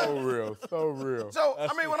 Huh? So real, so real. So,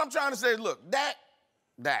 I mean, what I'm trying to say is, look, Dak,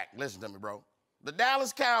 listen to me, bro. The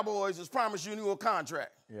Dallas Cowboys has promised you a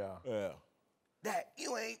contract. Yeah. Dak,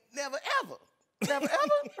 you ain't never ever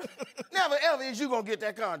is you gonna get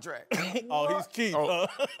that contract. Oh, he's key. You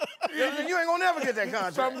ain't gonna never get that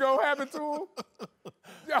contract. Something gonna happen to him?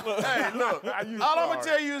 Hey, look, all I'm gonna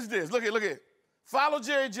tell you is this. Look at. Follow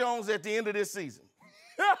Jerry Jones at the end of this season.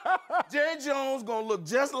 Jerry Jones gonna look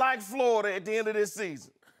just like Florida at the end of this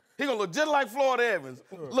season. He gonna look just like Florida Evans.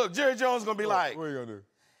 Look, Jerry Jones gonna be like, What are you gonna do?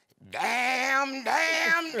 damn.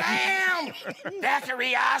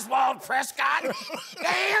 Zachary Oswald Prescott.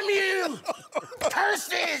 Damn you.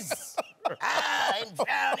 Curses. I'm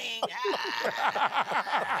drowning.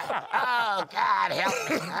 Oh, God, help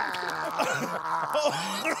me.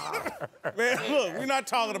 Man, look, we're not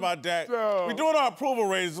talking about Dak. No. We're doing our approval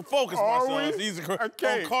ratings. Focus, Are Marcellus. we? He's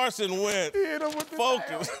Okay. on Carson Wentz. Hit him with the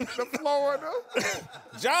Focus. The Florida.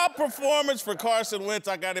 Job performance for Carson Wentz,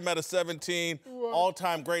 I got him at a 17.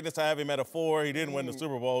 All-time greatness, I have him at a 4. He didn't win the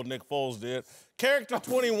Super Bowl. Nick Foles did. Character,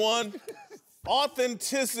 21.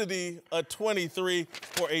 Authenticity, a 23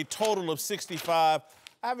 for a total of 65.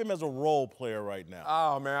 I have him as a role player right now.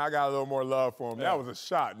 Oh, man, I got a little more love for him. That was a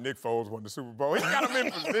shot. Nick Foles won the Super Bowl. He got him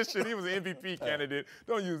in position. He was an MVP candidate.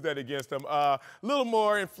 Don't use that against him. A little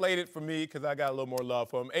more inflated for me because I got a little more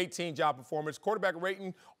love for him. 18 job performance. Quarterback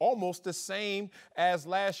rating almost the same as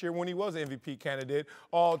last year when he was an MVP candidate.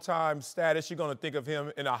 All-time status, you're going to think of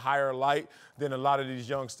him in a higher light than a lot of these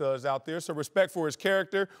young studs out there. So respect for his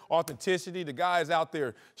character, authenticity. The guy is out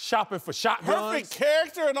there shopping for shotguns. Perfect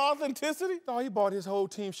character and authenticity? No, he bought his whole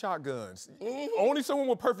team shotguns. Only someone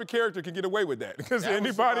with perfect character can get away with that. Because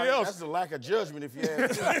anybody else. That's a lack of judgment, if you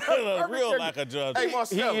ask me. A real lack of judgment. Hey,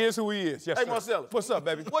 Marcellus. He is who he is. Yes, Hey, sir. Marcellus. What's up,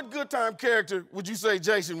 baby? What good time character would you say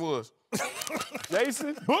Jason was?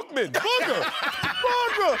 Jason? Bookman. Booker.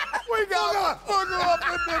 Booker. We got Booker up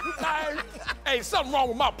in this thing. Hey, something wrong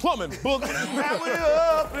with my plumbing, Booker. Now we're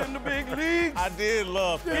up in the big leagues. I did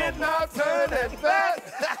love him. Did not turn that back.